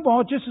it?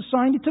 Snowball just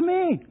assigned it to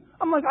me.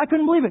 I'm like, I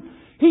couldn't believe it.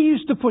 He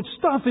used to put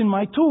stuff in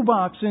my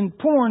toolbox and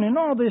porn and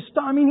all this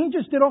stuff. I mean, he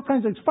just did all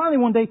kinds of things. Finally,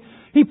 one day,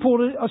 he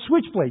pulled a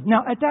switchblade.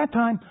 Now, at that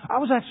time, I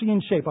was actually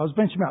in shape. I was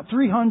benching about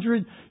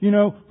 300,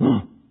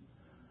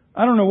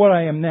 I don't know what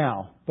I am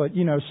now, but,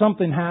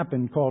 something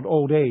happened called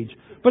old age.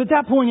 But at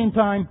that point in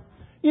time,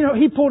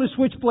 he pulled a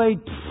switchblade.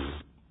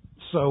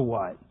 So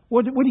what?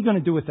 What are you going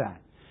to do with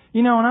that?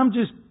 And I'm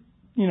just,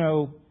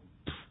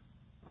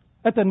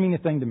 that doesn't mean a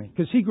thing to me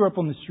because he grew up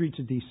on the streets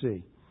of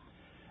D.C.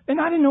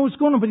 And I didn't know what was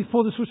going on, but he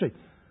pulled the switchblade.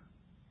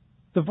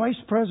 The vice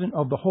president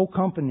of the whole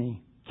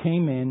company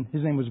came in.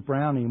 His name was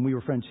Brownie, and we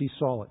were friends. He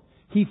saw it.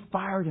 He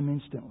fired him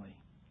instantly.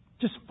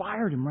 Just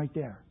fired him right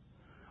there.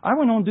 I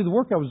went on to do the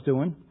work I was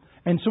doing,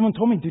 and someone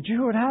told me, did you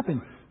hear what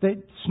happened?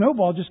 That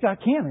Snowball just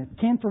got canned.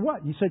 Canned for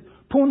what? He said,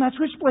 pulling that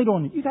switchblade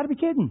on you. You got to be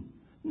kidding.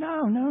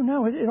 No.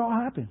 It all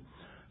happened.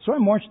 So I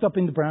marched up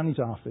into Brownie's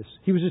office.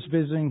 He was just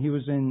visiting. He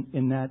was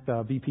in that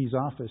VP's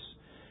office.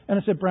 And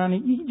I said,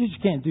 Brownie, you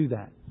just can't do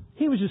that.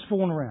 He was just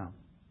fooling around.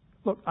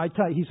 Look, I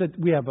tell you, he said,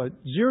 we have a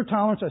zero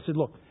tolerance. I said,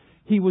 look,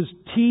 he was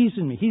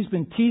teasing me. He's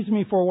been teasing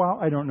me for a while.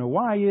 I don't know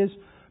why he is,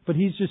 but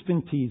he's just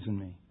been teasing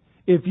me.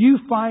 If you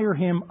fire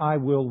him, I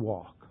will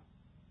walk.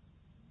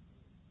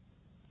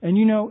 And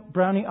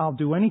Brownie, I'll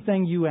do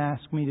anything you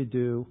ask me to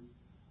do.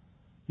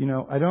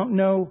 I don't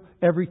know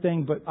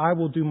everything, but I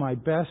will do my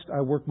best.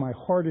 I work my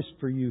hardest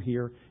for you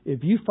here. If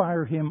you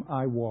fire him,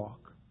 I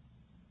walk.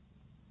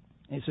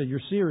 And he said,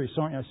 you're serious,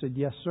 aren't you? I said,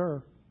 yes,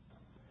 sir.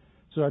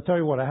 So I tell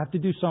you what, I have to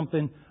do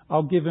something.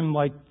 I'll give him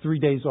like 3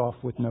 days off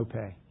with no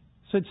pay.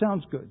 I said,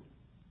 sounds good.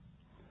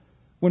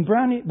 When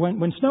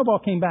Snowball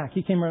came back,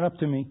 he came right up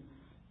to me,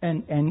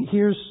 and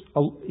here's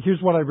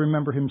what I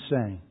remember him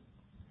saying.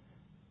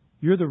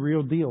 You're the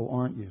real deal,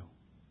 aren't you?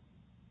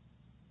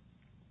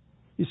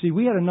 You see,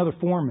 we had another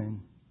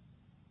foreman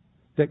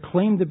that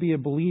claimed to be a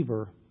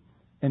believer,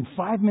 and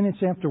 5 minutes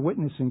after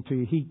witnessing to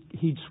you,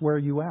 he'd swear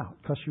you out,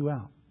 cuss you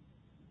out.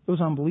 It was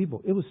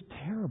unbelievable. It was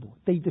terrible.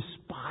 They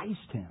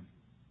despised him.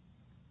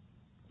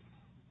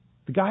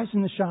 The guys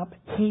in the shop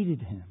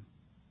hated him.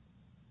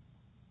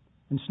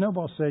 And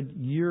Snowball said,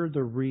 you're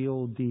the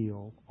real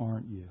deal,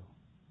 aren't you?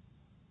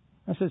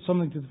 I said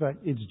something to the fact,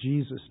 it's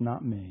Jesus,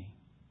 not me.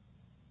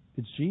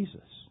 It's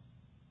Jesus.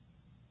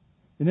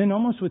 And then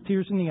almost with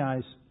tears in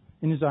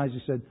his eyes,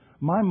 he said,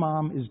 my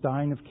mom is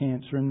dying of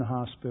cancer in the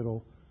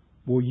hospital.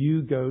 Will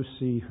you go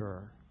see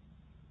her?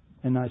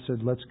 And I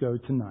said, let's go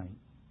tonight.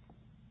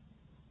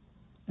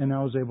 And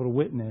I was able to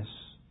witness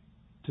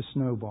to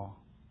Snowball.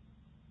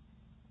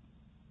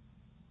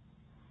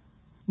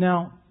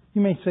 Now,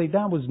 you may say,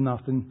 that was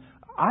nothing.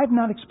 I've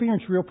not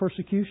experienced real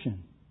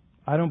persecution.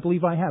 I don't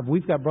believe I have.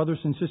 We've got brothers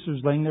and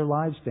sisters laying their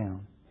lives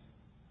down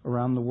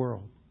around the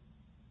world.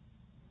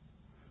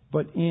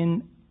 But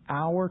in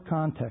our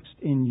context,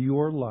 in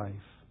your life,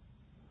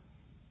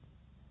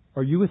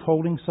 are you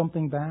withholding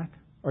something back?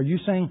 Are you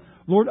saying,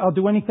 Lord, I'll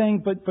do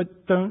anything, but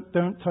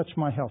don't touch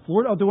my health.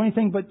 Lord, I'll do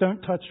anything, but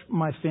don't touch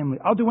my family.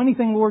 I'll do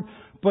anything, Lord,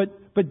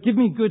 but give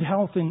me good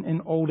health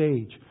in old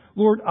age.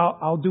 Lord,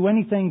 I'll do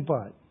anything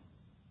but.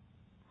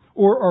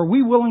 Or are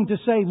we willing to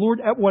say, Lord,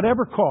 at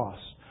whatever cost,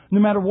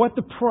 no matter what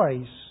the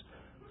price,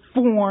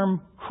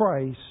 form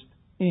Christ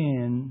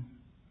in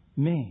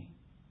me?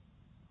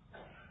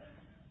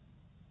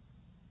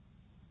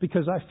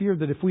 Because I fear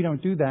that if we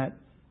don't do that,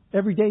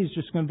 every day is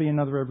just going to be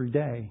another every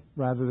day,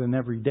 rather than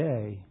every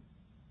day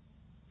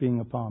being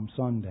a Palm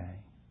Sunday.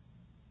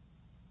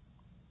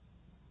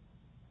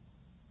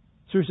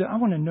 So he said, I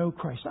want to know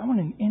Christ. I want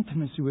an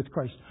intimacy with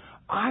Christ.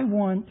 I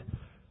want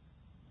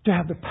to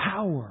have the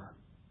power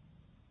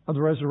of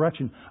the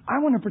resurrection. I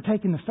want to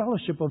partake in the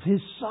fellowship of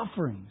His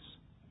sufferings.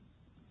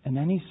 And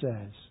then he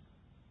says,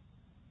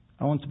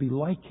 I want to be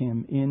like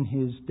Him in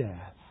His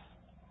death.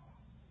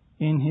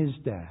 In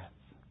His death.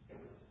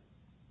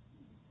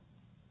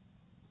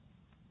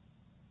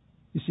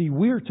 You see,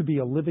 we're to be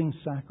a living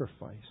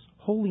sacrifice,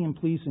 holy and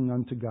pleasing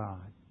unto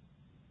God.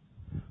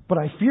 But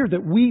I fear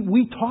that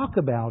we talk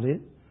about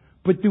it,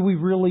 but do we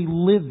really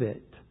live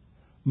it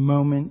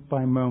moment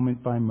by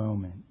moment by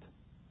moment?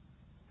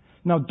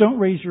 Now, don't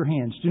raise your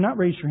hands. Do not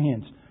raise your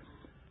hands.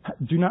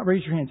 Do not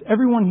raise your hands.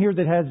 Everyone here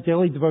that has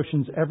daily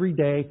devotions every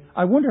day,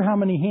 I wonder how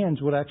many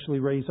hands would actually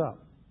raise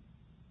up.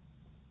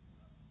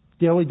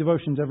 Daily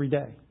devotions every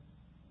day.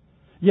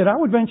 Yet I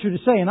would venture to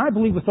say, and I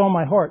believe with all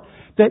my heart,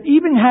 that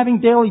even having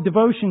daily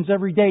devotions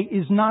every day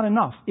is not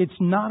enough. It's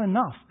not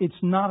enough. It's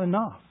not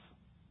enough.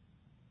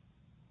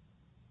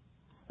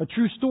 A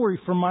true story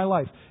from my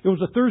life. It was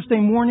a Thursday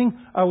morning.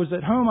 I was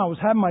at home. I was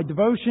having my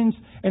devotions.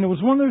 And it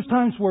was one of those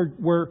times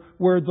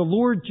where the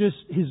Lord just,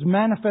 His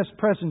manifest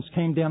presence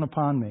came down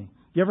upon me.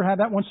 You ever had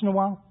that once in a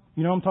while?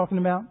 You know what I'm talking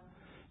about?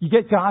 You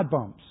get God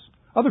bumps.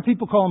 Other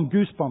people call them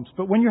goosebumps.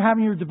 But when you're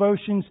having your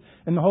devotions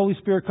and the Holy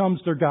Spirit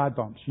comes, they're God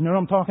bumps. You know what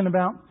I'm talking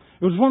about?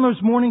 It was one of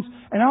those mornings,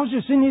 and I was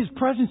just in His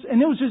presence,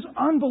 and it was just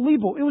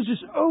unbelievable. It was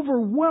just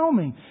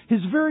overwhelming.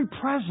 His very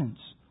presence.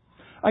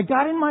 I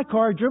got in my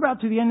car, drove out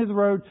to the end of the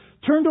road,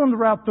 turned on the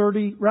Route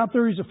 30. Route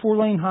 30 is a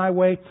 4-lane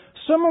highway.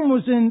 Someone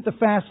was in the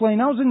fast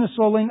lane. I was in the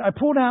slow lane. I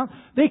pulled out.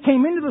 They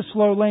came into the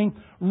slow lane,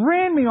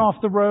 ran me off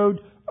the road,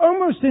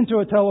 almost into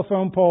a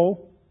telephone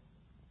pole.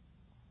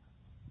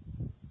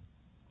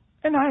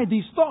 And I had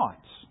these thoughts.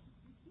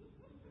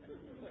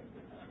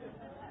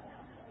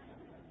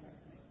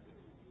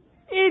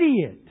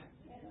 Idiot.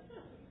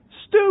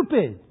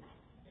 Stupid.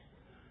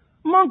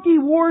 Monkey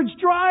Ward's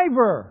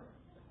driver.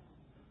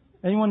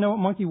 Anyone know what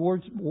Monkey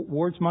Ward's,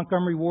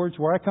 Montgomery Wards?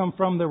 Where I come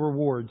from, there were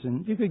wards.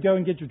 And you could go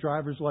and get your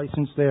driver's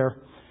license there.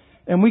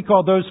 And we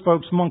called those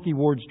folks Monkey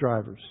Ward's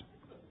drivers.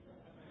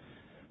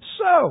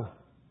 So,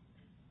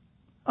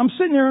 I'm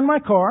sitting there in my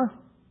car.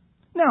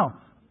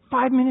 Now,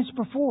 5 minutes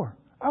before,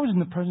 I was in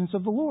the presence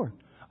of the Lord.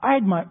 I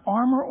had my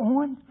armor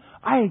on.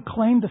 I had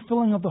claimed the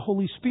filling of the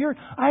Holy Spirit.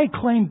 I had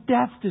claimed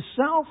death to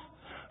self.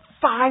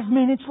 5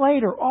 minutes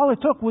later, all it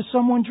took was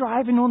someone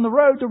driving on the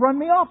road to run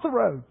me off the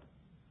road.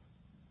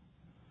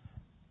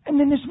 And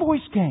then this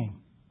voice came.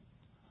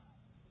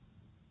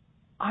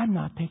 I'm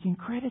not taking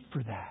credit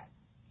for that.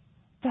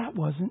 That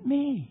wasn't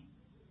me.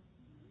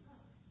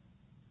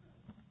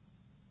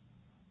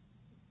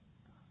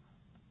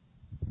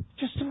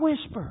 Just a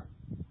whisper.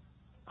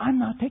 I'm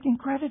not taking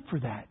credit for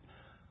that.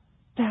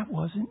 That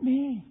wasn't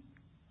me.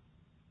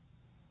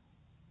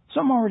 So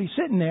I'm already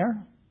sitting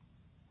there.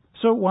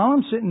 So while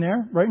I'm sitting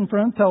there, right in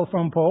front of the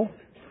telephone pole,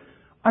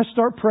 I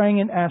start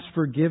praying and ask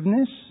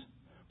forgiveness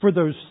for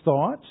those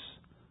thoughts.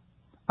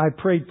 I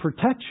prayed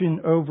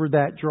protection over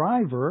that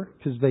driver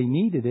because they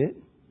needed it.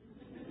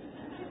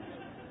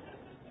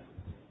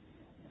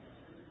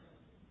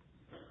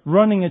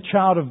 Running a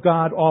child of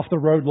God off the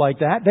road like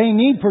that, they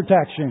need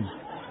protection.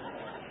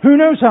 Who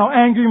knows how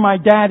angry my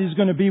dad is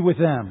going to be with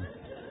them?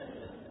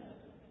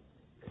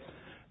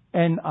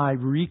 And I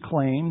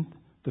reclaimed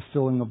the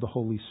filling of the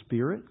Holy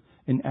Spirit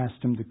and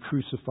asked Him to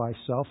crucify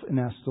self and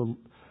asked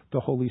the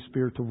Holy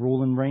Spirit to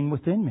rule and reign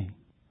within me.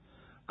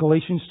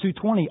 Galatians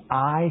 2:20,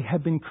 I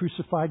have been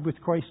crucified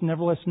with Christ.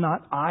 Nevertheless,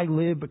 not I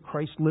live, but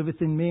Christ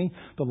liveth in me.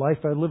 The life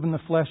I live in the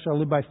flesh, I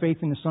live by faith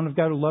in the Son of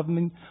God who loved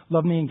me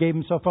and gave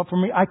Himself up for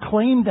me. I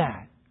claim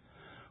that.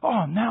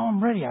 Oh, now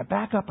I'm ready. I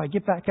back up. I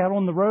get back out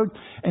on the road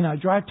and I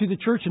drive to the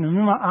church and I'm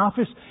in my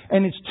office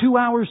and it's 2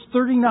 hours,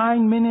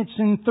 39 minutes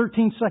and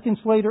 13 seconds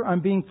later.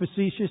 I'm being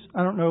facetious.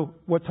 I don't know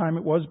what time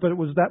it was, but it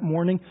was that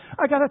morning.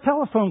 I got a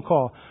telephone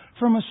call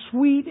from a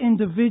sweet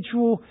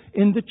individual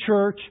in the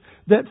church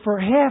that for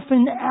half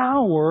an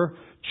hour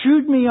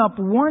chewed me up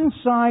one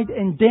side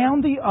and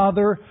down the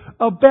other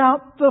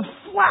about the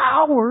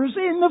flowers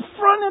in the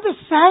front of the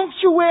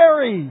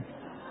sanctuary.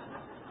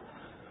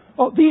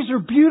 Oh, these are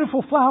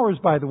beautiful flowers,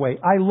 by the way.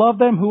 I love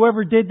them.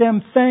 Whoever did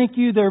them, thank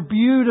you. They're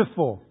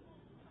beautiful.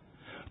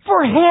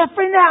 For half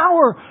an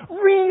hour.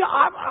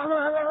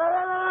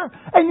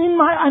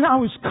 And I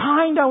was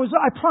kind.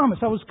 I promise,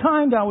 I was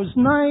kind. I was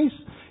nice.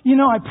 You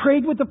know, I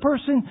prayed with the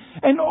person.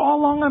 And all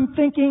along I'm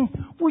thinking,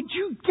 would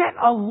you get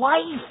a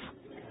life?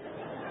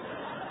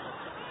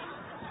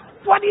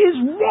 What is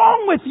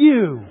wrong with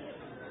you?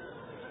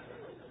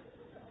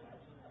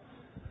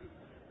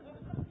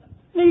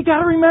 Now you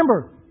gotta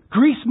remember,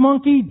 grease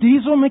monkey,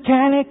 diesel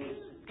mechanic.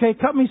 Okay,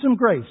 cut me some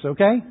grace,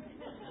 okay?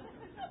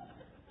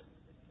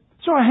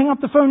 So I hang up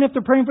the phone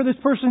after praying for this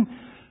person,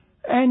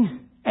 and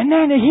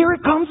then here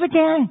it comes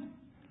again.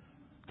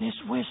 This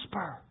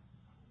whisper.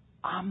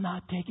 I'm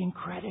not taking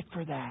credit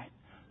for that.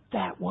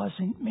 That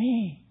wasn't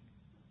me.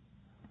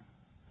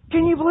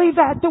 Can you believe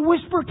that? The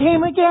whisper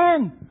came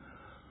again.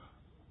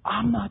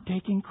 I'm not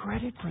taking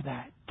credit for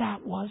that.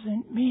 That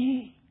wasn't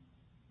me.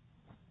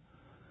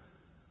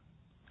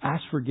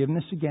 Ask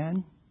forgiveness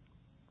again.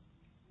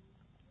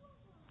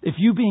 If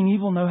you being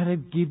evil know how to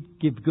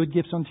give good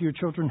gifts unto your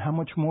children, how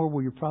much more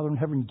will your Father in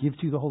heaven give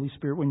to you the Holy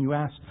Spirit when you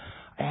ask?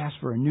 I ask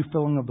for a new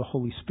filling of the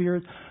Holy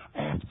Spirit. I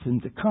ask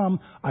Him to come.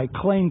 I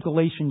claim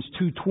Galatians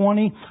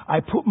 2:20. I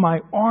put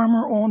my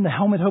armor on, the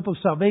helmet hope of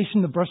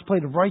salvation, the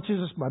breastplate of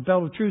righteousness, my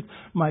belt of truth,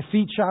 my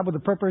feet shod with the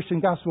preparation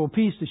and gospel of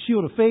peace, the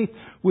shield of faith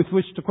with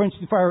which to quench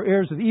the fire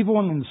arrows of the evil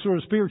one, and the sword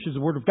of the Spirit, which is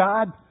the Word of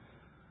God.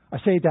 I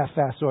say it that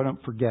fast so I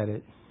don't forget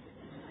it.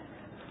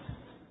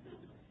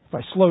 If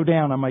I slow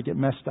down, I might get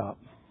messed up.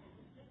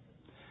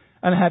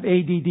 And I have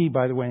ADD,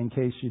 by the way, in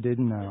case you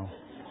didn't know.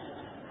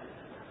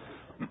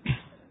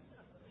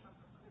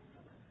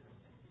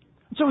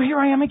 So here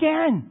I am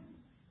again.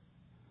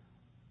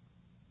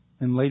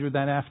 And later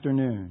that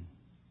afternoon,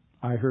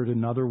 I heard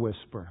another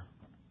whisper.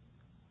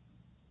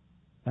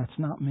 That's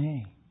not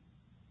me.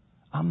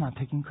 I'm not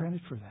taking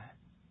credit for that.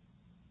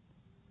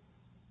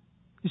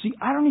 You see,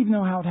 I don't even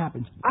know how it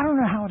happens. I don't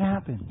know how it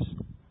happens.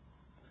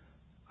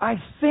 I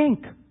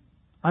think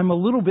I'm a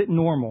little bit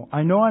normal.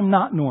 I know I'm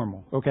not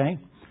normal, okay?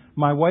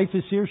 My wife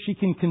is here. She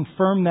can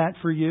confirm that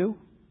for you.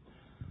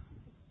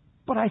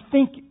 But I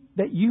think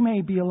that you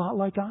may be a lot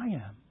like I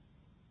am.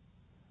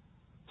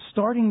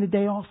 Starting the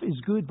day off is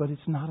good, but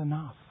it's not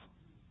enough.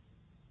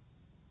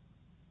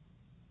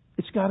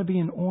 It's got to be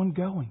an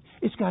ongoing.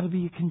 It's got to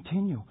be a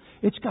continual.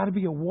 It's got to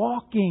be a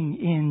walking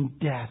in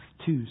death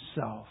to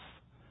self.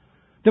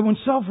 That when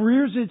self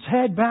rears its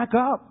head back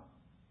up,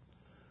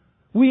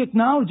 we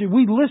acknowledge it,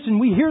 we listen,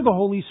 we hear the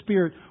Holy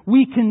Spirit,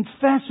 we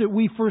confess it,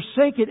 we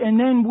forsake it, and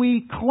then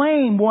we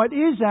claim what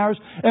is ours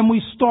and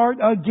we start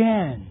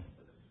again.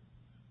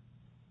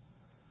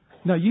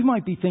 Now you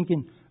might be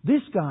thinking,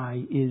 this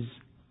guy is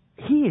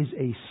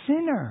a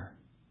sinner.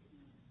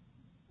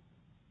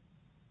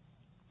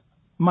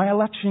 My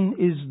election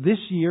is this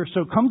year,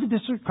 so come to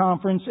district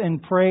conference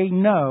and pray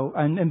no,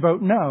 and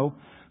vote no,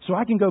 so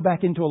I can go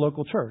back into a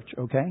local church,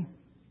 okay?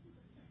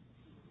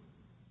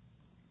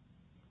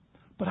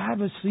 But I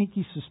have a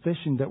sneaky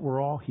suspicion that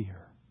we're all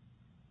here.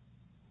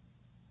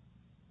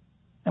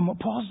 And what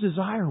Paul's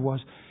desire was,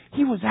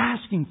 he was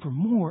asking for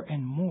more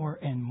and more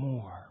and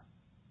more.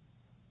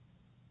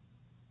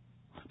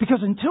 Because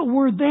until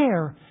we're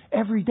there,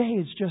 every day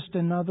is just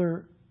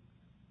another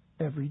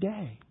every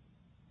day.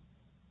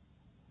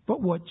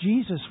 But what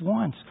Jesus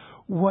wants,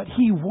 what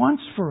He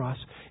wants for us,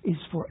 is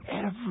for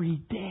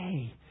every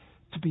day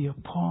to be a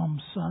Palm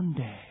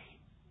Sunday.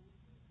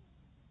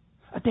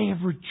 A day of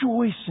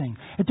rejoicing,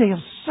 a day of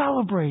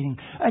celebrating,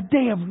 a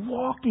day of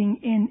walking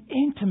in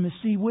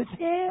intimacy with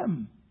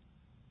Him.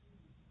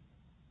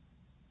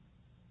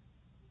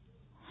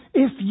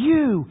 If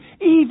you,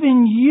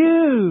 even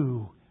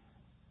you,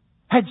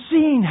 had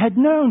seen, had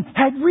known,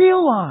 had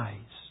realized.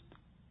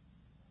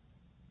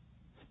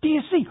 Do you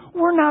see?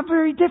 We're not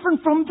very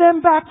different from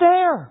them back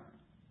there.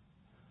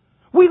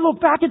 We look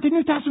back at the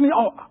New Testament,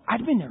 oh, I'd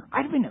have been there,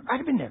 I'd have been there, I'd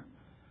have been there.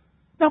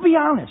 Now be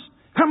honest.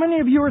 How many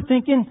of you are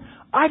thinking,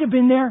 I'd have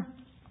been there?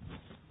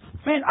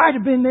 Man, I'd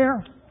have been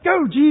there.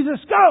 Go, Jesus,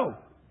 go!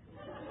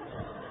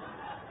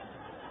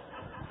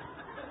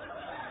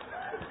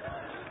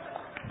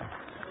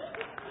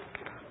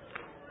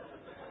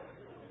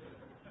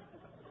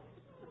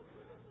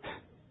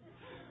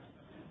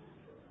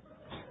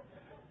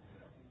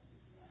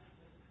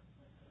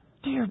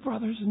 Dear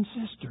brothers and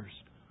sisters,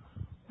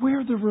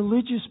 we're the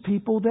religious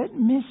people that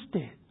missed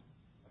it.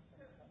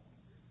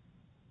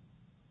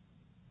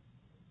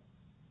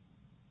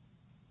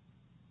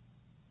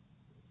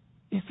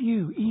 If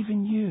you,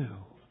 even you,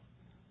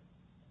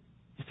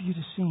 if you'd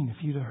have seen,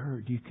 if you'd have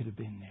heard, you could have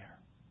been there.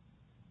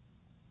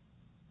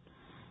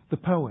 The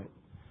poet.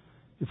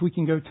 If we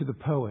can go to the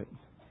poet.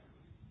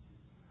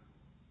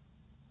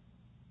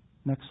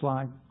 Next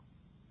slide.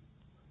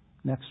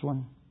 Next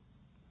one.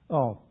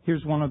 Oh,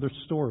 here's one other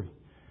story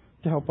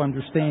to help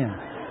understand.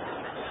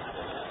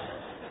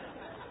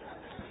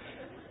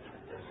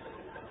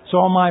 It's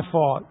all my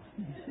fault.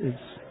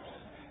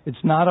 It's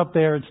not up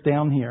there, it's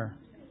down here.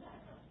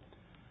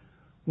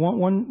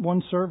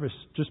 One service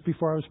just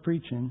before I was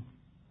preaching,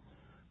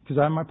 because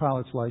I have my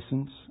pilot's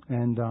license,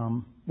 and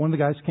one of the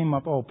guys came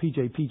up, oh,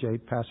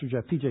 PJ, Pastor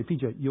Jeff,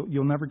 PJ,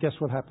 you'll never guess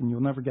what happened.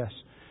 You'll never guess.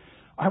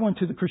 I went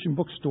to the Christian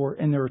bookstore,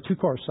 and there were two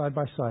cars side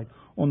by side.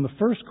 On the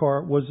first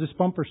car was this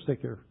bumper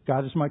sticker,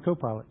 God is my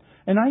co-pilot.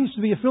 And I used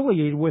to be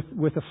affiliated with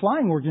a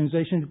flying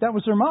organization. That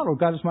was their motto,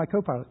 God is my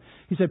co-pilot.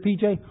 He said,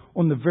 PJ,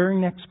 on the very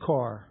next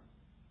car,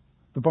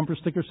 the bumper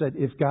sticker said,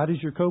 if God is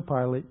your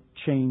co-pilot,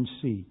 change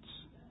seats.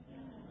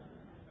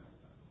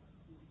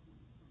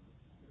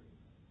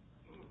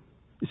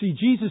 You see,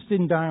 Jesus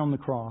didn't die on the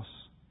cross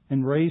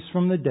and raise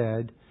from the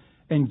dead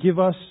and give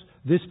us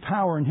this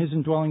power in His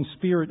indwelling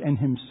Spirit and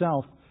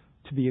Himself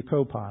to be a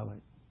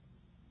co-pilot.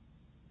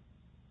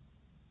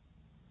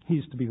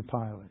 He's to be the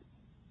pilot.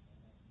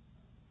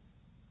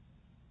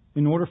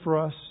 In order for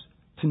us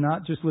to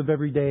not just live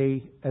every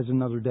day as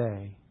another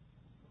day,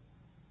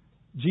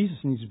 Jesus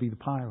needs to be the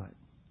pilot.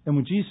 And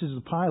when Jesus is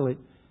the pilot,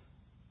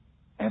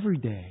 every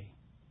day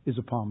is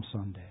a Palm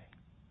Sunday.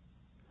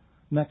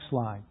 Next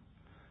slide.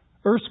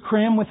 Earth's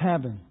crammed with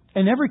heaven,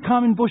 and every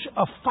common bush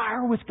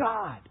afire with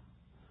God.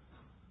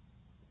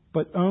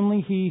 But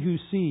only he who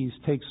sees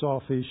takes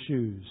off his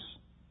shoes.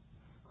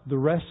 The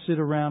rest sit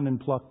around and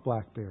pluck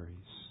blackberries.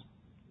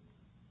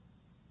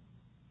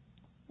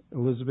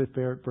 Elizabeth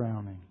Barrett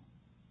Browning.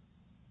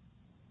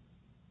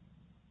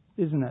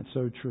 Isn't that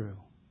so true?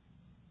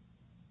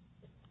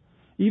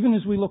 Even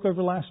as we look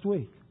over last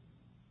week,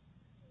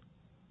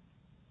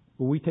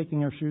 were we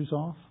taking our shoes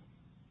off?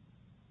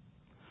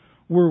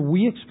 Were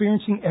we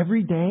experiencing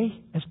every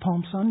day as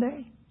Palm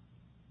Sunday?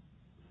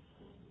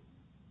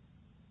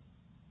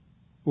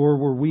 Or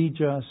were we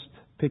just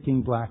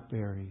picking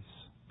blackberries?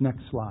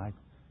 Next slide.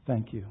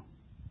 Thank you.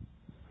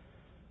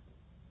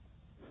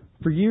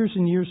 For years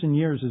and years and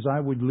years, as I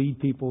would lead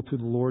people to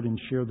the Lord and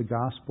share the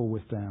gospel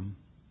with them,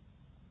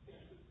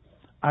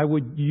 I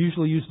would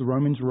usually use the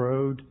Romans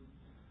Road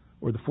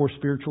or the Four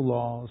Spiritual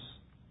Laws.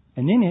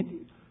 And in it,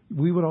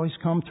 we would always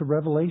come to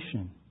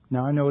Revelation.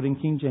 Now I know it in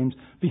King James.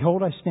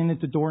 Behold, I stand at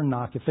the door and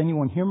knock. If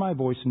anyone hear my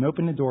voice and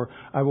open the door,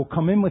 I will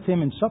come in with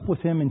him and sup with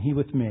him and he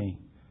with me.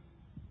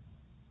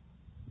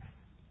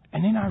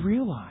 And then I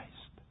realized,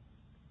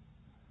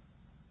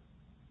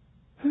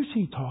 who's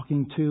he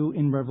talking to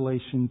in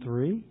Revelation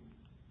 3?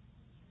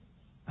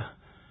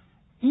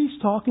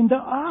 He's talking to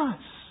us.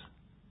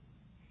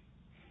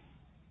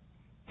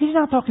 He's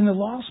not talking to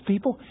lost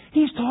people.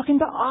 He's talking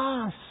to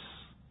us.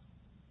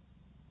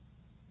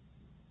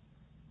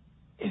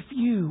 If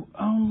you,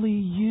 only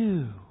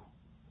you,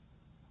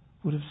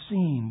 would have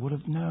seen, would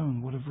have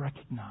known, would have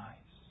recognized.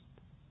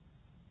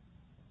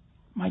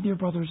 My dear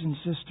brothers and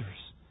sisters,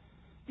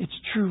 it's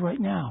true right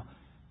now.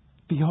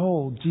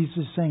 Behold, Jesus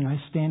is saying, I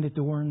stand at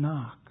the door and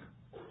knock.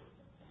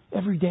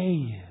 Every day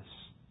He is.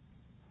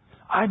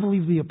 I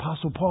believe the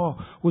Apostle Paul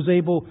was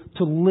able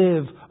to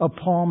live a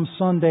Palm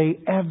Sunday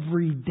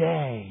every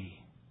day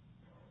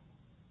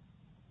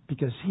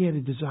because he had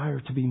a desire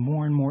to be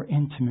more and more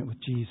intimate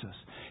with Jesus.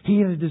 He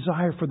had a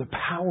desire for the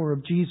power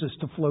of Jesus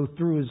to flow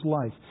through his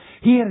life.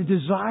 He had a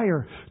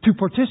desire to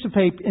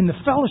participate in the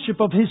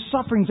fellowship of His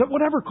sufferings at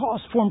whatever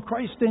cost for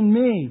Christ in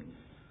me.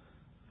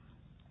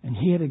 And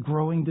he had a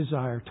growing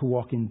desire to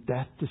walk in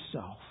death to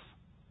self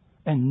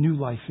and new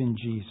life in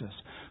Jesus,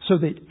 so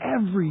that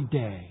every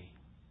day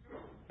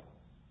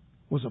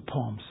was a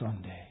Palm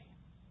Sunday.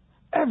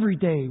 Every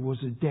day was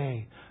a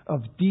day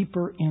of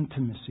deeper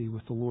intimacy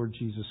with the Lord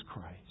Jesus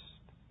Christ.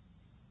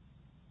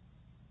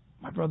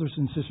 My brothers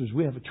and sisters,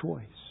 we have a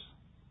choice.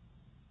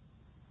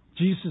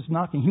 Jesus is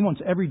knocking. He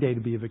wants every day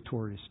to be a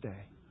victorious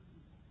day.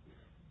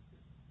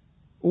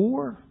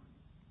 Or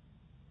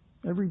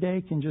every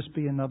day can just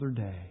be another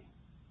day.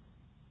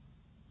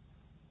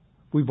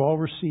 We've all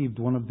received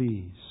one of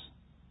these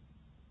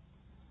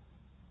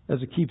as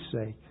a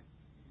keepsake.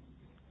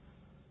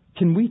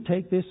 Can we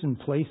take this and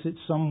place it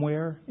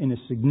somewhere in a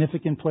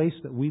significant place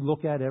that we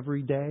look at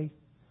every day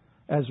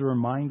as a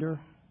reminder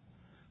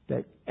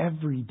that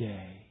every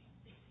day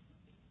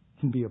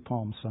can be a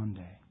Palm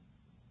Sunday?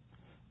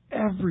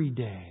 Every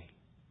day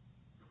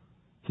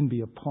can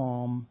be a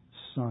Palm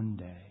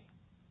Sunday.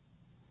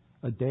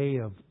 A day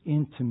of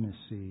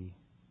intimacy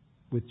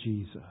with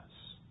Jesus.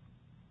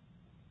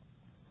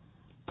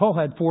 Paul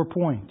had 4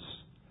 points.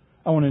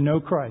 I want to know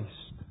Christ.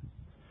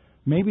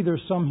 Maybe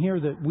there's some here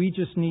that we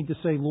just need to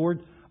say, Lord,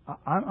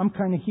 I'm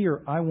kind of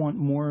here. I want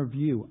more of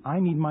You. I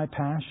need my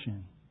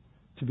passion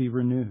to be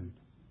renewed.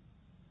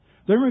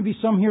 There may be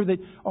some here that,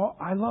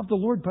 I love the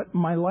Lord, but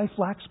my life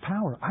lacks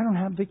power. I don't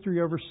have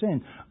victory over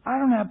sin. I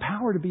don't have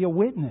power to be a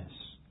witness.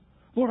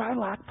 Lord, I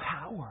lack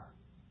power.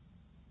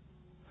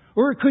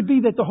 Or it could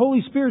be that the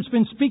Holy Spirit's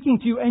been speaking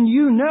to you and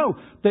you know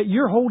that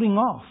you're holding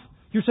off.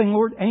 You're saying,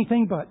 Lord,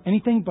 anything but,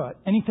 anything but,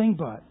 anything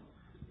but.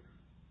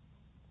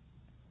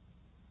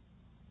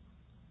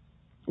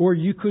 Or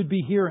you could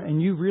be here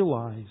and you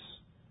realize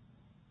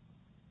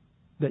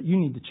that you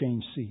need to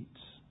change seats.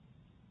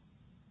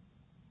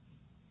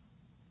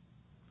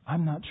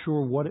 I'm not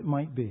sure what it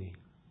might be.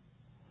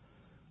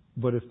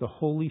 But if the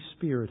Holy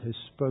Spirit has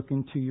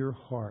spoken to your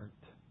heart,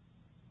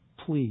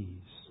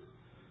 please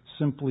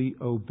simply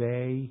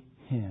obey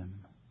Him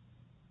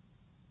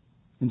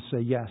and say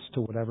yes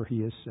to whatever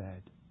He has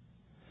said.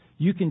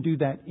 You can do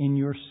that in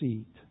your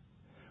seat.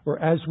 Or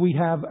as we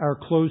have our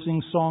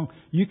closing song,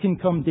 you can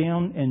come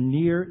down and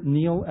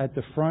kneel at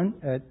the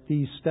front at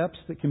these steps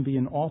that can be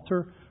an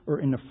altar or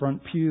in the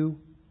front pew.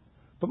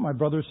 But my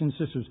brothers and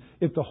sisters,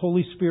 if the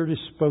Holy Spirit has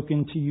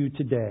spoken to you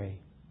today,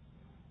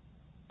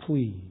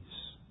 please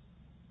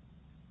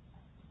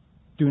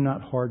do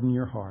not harden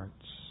your hearts.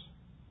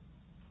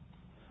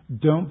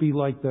 Don't be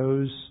like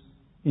those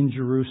in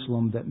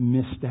Jerusalem that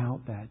missed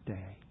out that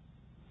day.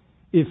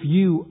 If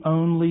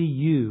only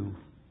you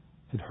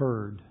had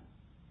heard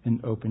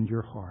and opened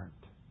your heart.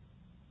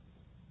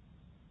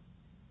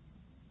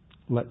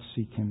 Let's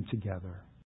seek Him together.